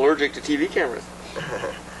think I'm allergic to TV cameras.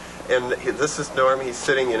 And this is Norm. He's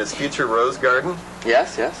sitting in his future rose garden.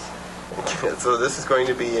 Yes. So this is going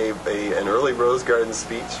to be an early rose garden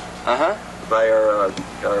speech. Uh-huh. By our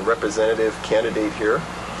representative candidate here.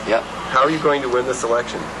 Yep. How are you going to win this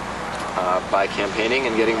election? By campaigning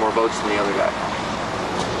and getting more votes than the other guy.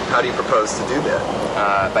 How do you propose to do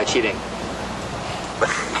that? By cheating.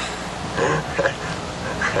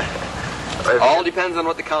 All depends on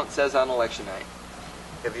what the count says on election night.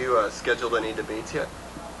 Have you scheduled any debates yet?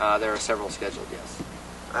 There are several scheduled, yes.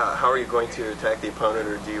 How are you going to attack the opponent,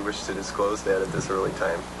 or do you wish to disclose that at this early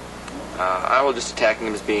time? I will just attack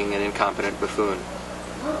him as being an incompetent buffoon.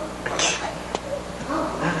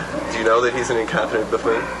 Do you know that he's an incompetent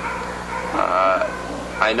buffoon?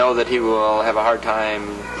 I know that he will have a hard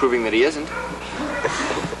time proving that he isn't.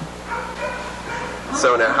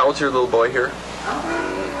 So now, how old's your little boy here?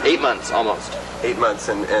 8 months, almost. 8 months,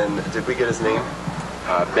 and did we get his name?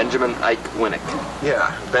 Benjamin Ike Winnick.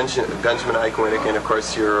 Yeah, Benjamin Ike Winnick, and of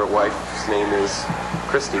course your wife's name is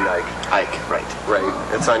Christine Ike. Ike, right.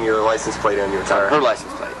 Right. It's on your license plate on your car. On her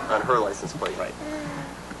license plate. On her license plate. Right.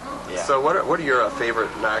 Yeah. So what are your favorite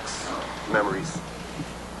Knox memories?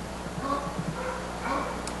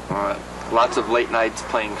 Lots of late nights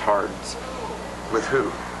playing cards. With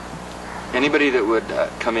who? Anybody that would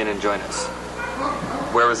come in and join us.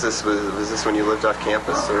 Where was this? Was this when you lived off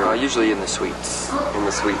campus? Or? Usually in the suites. In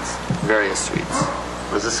the suites? Various suites.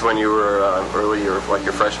 Was this when you were early, or like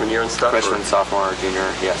your freshman year and stuff? Freshman, sophomore,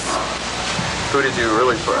 junior, yes. Who did you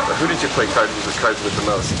play cards with the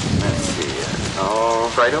most? Let's see.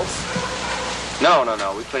 Friedels? No.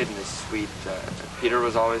 We played in this suite. Peter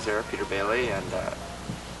was always there, Peter Bailey, and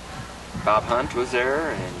Bob Hunt was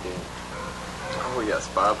there, and... oh yes,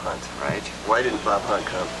 Bob Hunt. Right. Why didn't Bob Hunt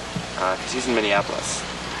come? Because he's in Minneapolis.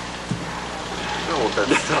 Oh, but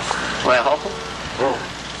still. Well...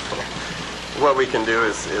 What we can do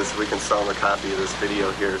is we can sell him a copy of this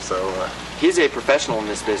video here, so... He's a professional in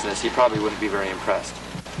this business. He probably wouldn't be very impressed.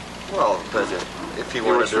 Well, but if he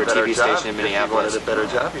wanted a better TV job, station in Minneapolis, if he wanted a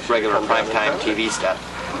better job, he should regular come down primetime and TV stuff.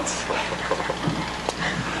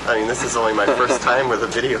 I mean, this is only my first time with a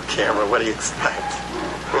video camera. What do you expect?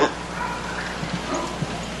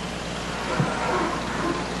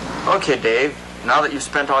 Okay, Dave. Now that you've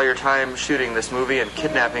spent all your time shooting this movie and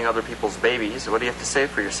kidnapping other people's babies, what do you have to say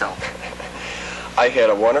for yourself? I had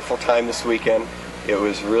a wonderful time this weekend. It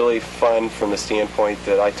was really fun from the standpoint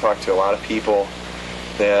that I talked to a lot of people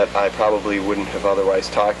that I probably wouldn't have otherwise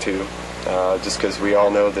talked to, just because we all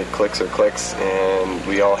know that clicks are clicks, and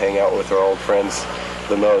we all hang out with our old friends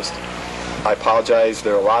the most. I apologize.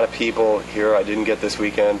 There are a lot of people here I didn't get this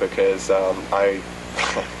weekend because I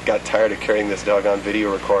got tired of carrying this doggone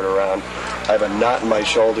video recorder around. I have a knot in my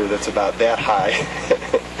shoulder that's about that high.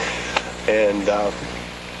 And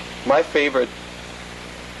my favorite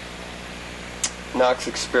Knox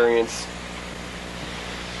experience,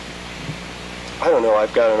 I don't know,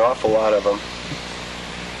 I've got an awful lot of them.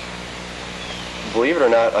 Believe it or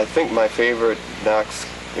not, I think my favorite Knox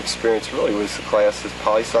experience really was the classes,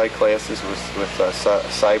 poli-sci classes with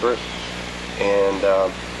Seibert.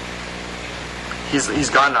 And He's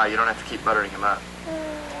gone now. You don't have to keep buttering him up.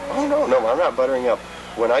 Oh, no, I'm not buttering up.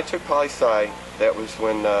 When I took poli-sci, that was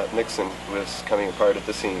when Nixon was coming apart at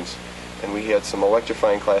the seams. And we had some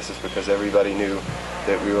electrifying classes because everybody knew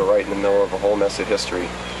that we were right in the middle of a whole mess of history.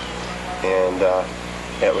 And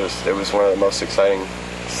it was one of the most exciting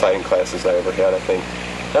classes I ever had, I think.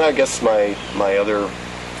 And I guess my other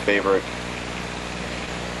favorite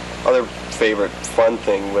fun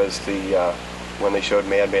thing was when they showed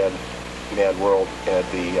Mad World at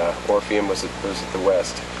the Orpheum. Was it the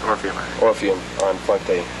West? Orpheum on Flunk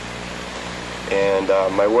Day. And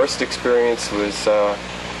my worst experience was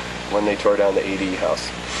when they tore down the AD house.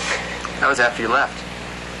 That was after you left.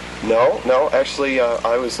 No, actually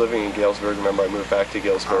I was living in Galesburg. Remember, I moved back to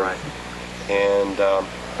Galesburg. All right. And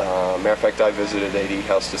matter of fact, I visited AD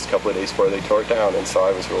house just a couple of days before they tore it down, and so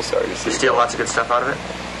I was real sorry to see. Did you steal lots of good stuff out of it?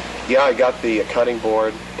 Yeah, I got the cutting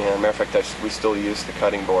board, and matter of fact, we still use the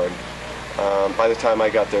cutting board. By the time I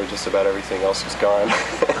got there, just about everything else was gone.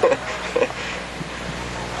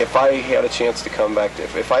 If I had a chance to come back,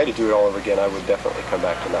 if I had to do it all over again, I would definitely come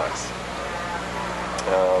back to Knox.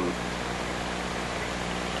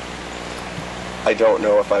 I don't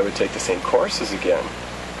know if I would take the same courses again,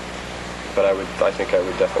 but I think I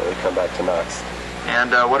would definitely come back to Knox.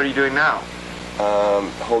 And what are you doing now?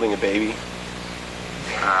 Holding a baby.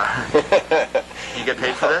 You get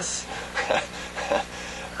paid for this?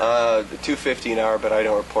 $2.50 an hour, but I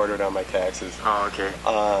don't report it on my taxes. Oh, okay.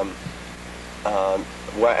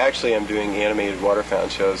 Well, actually, I'm doing animated water fountain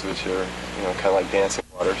shows, which are, kind of like dancing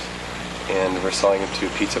waters, and we're selling them to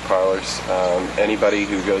pizza parlors. Anybody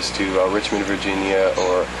who goes to Richmond, Virginia,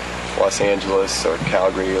 or Los Angeles, or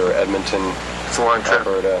Calgary, or Edmonton, it's a long trip.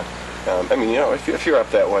 Alberta. If you're up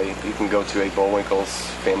that way, you can go to a Bullwinkle's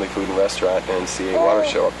Family Food and Restaurant and see a water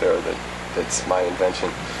show up there that's my invention.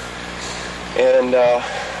 And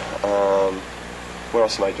what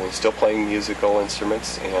else am I doing? Still playing musical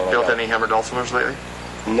instruments. And built any hammer dulcimers lately?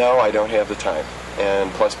 No, I don't have the time.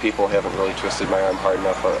 And plus, people haven't really twisted my arm hard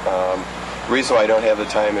enough. The reason why I don't have the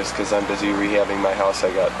time is because I'm busy rehabbing my house.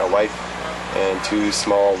 I got a wife and 2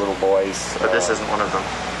 small little boys. But this isn't one of them.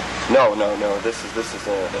 No. This is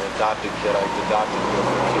an adopted kid. I adopted him for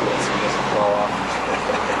a few minutes. He doesn't fall off.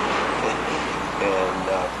 And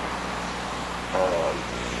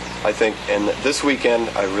I think, and this weekend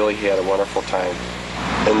I really had a wonderful time.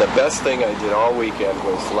 And the best thing I did all weekend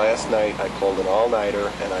was last night I pulled an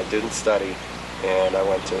all-nighter and I didn't study. And I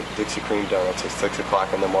went to Dixie Cream Donuts at 6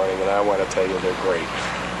 o'clock in the morning, and I want to tell you they're great.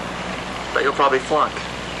 But you'll probably flunk.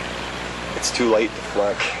 It's too late to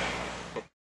flunk.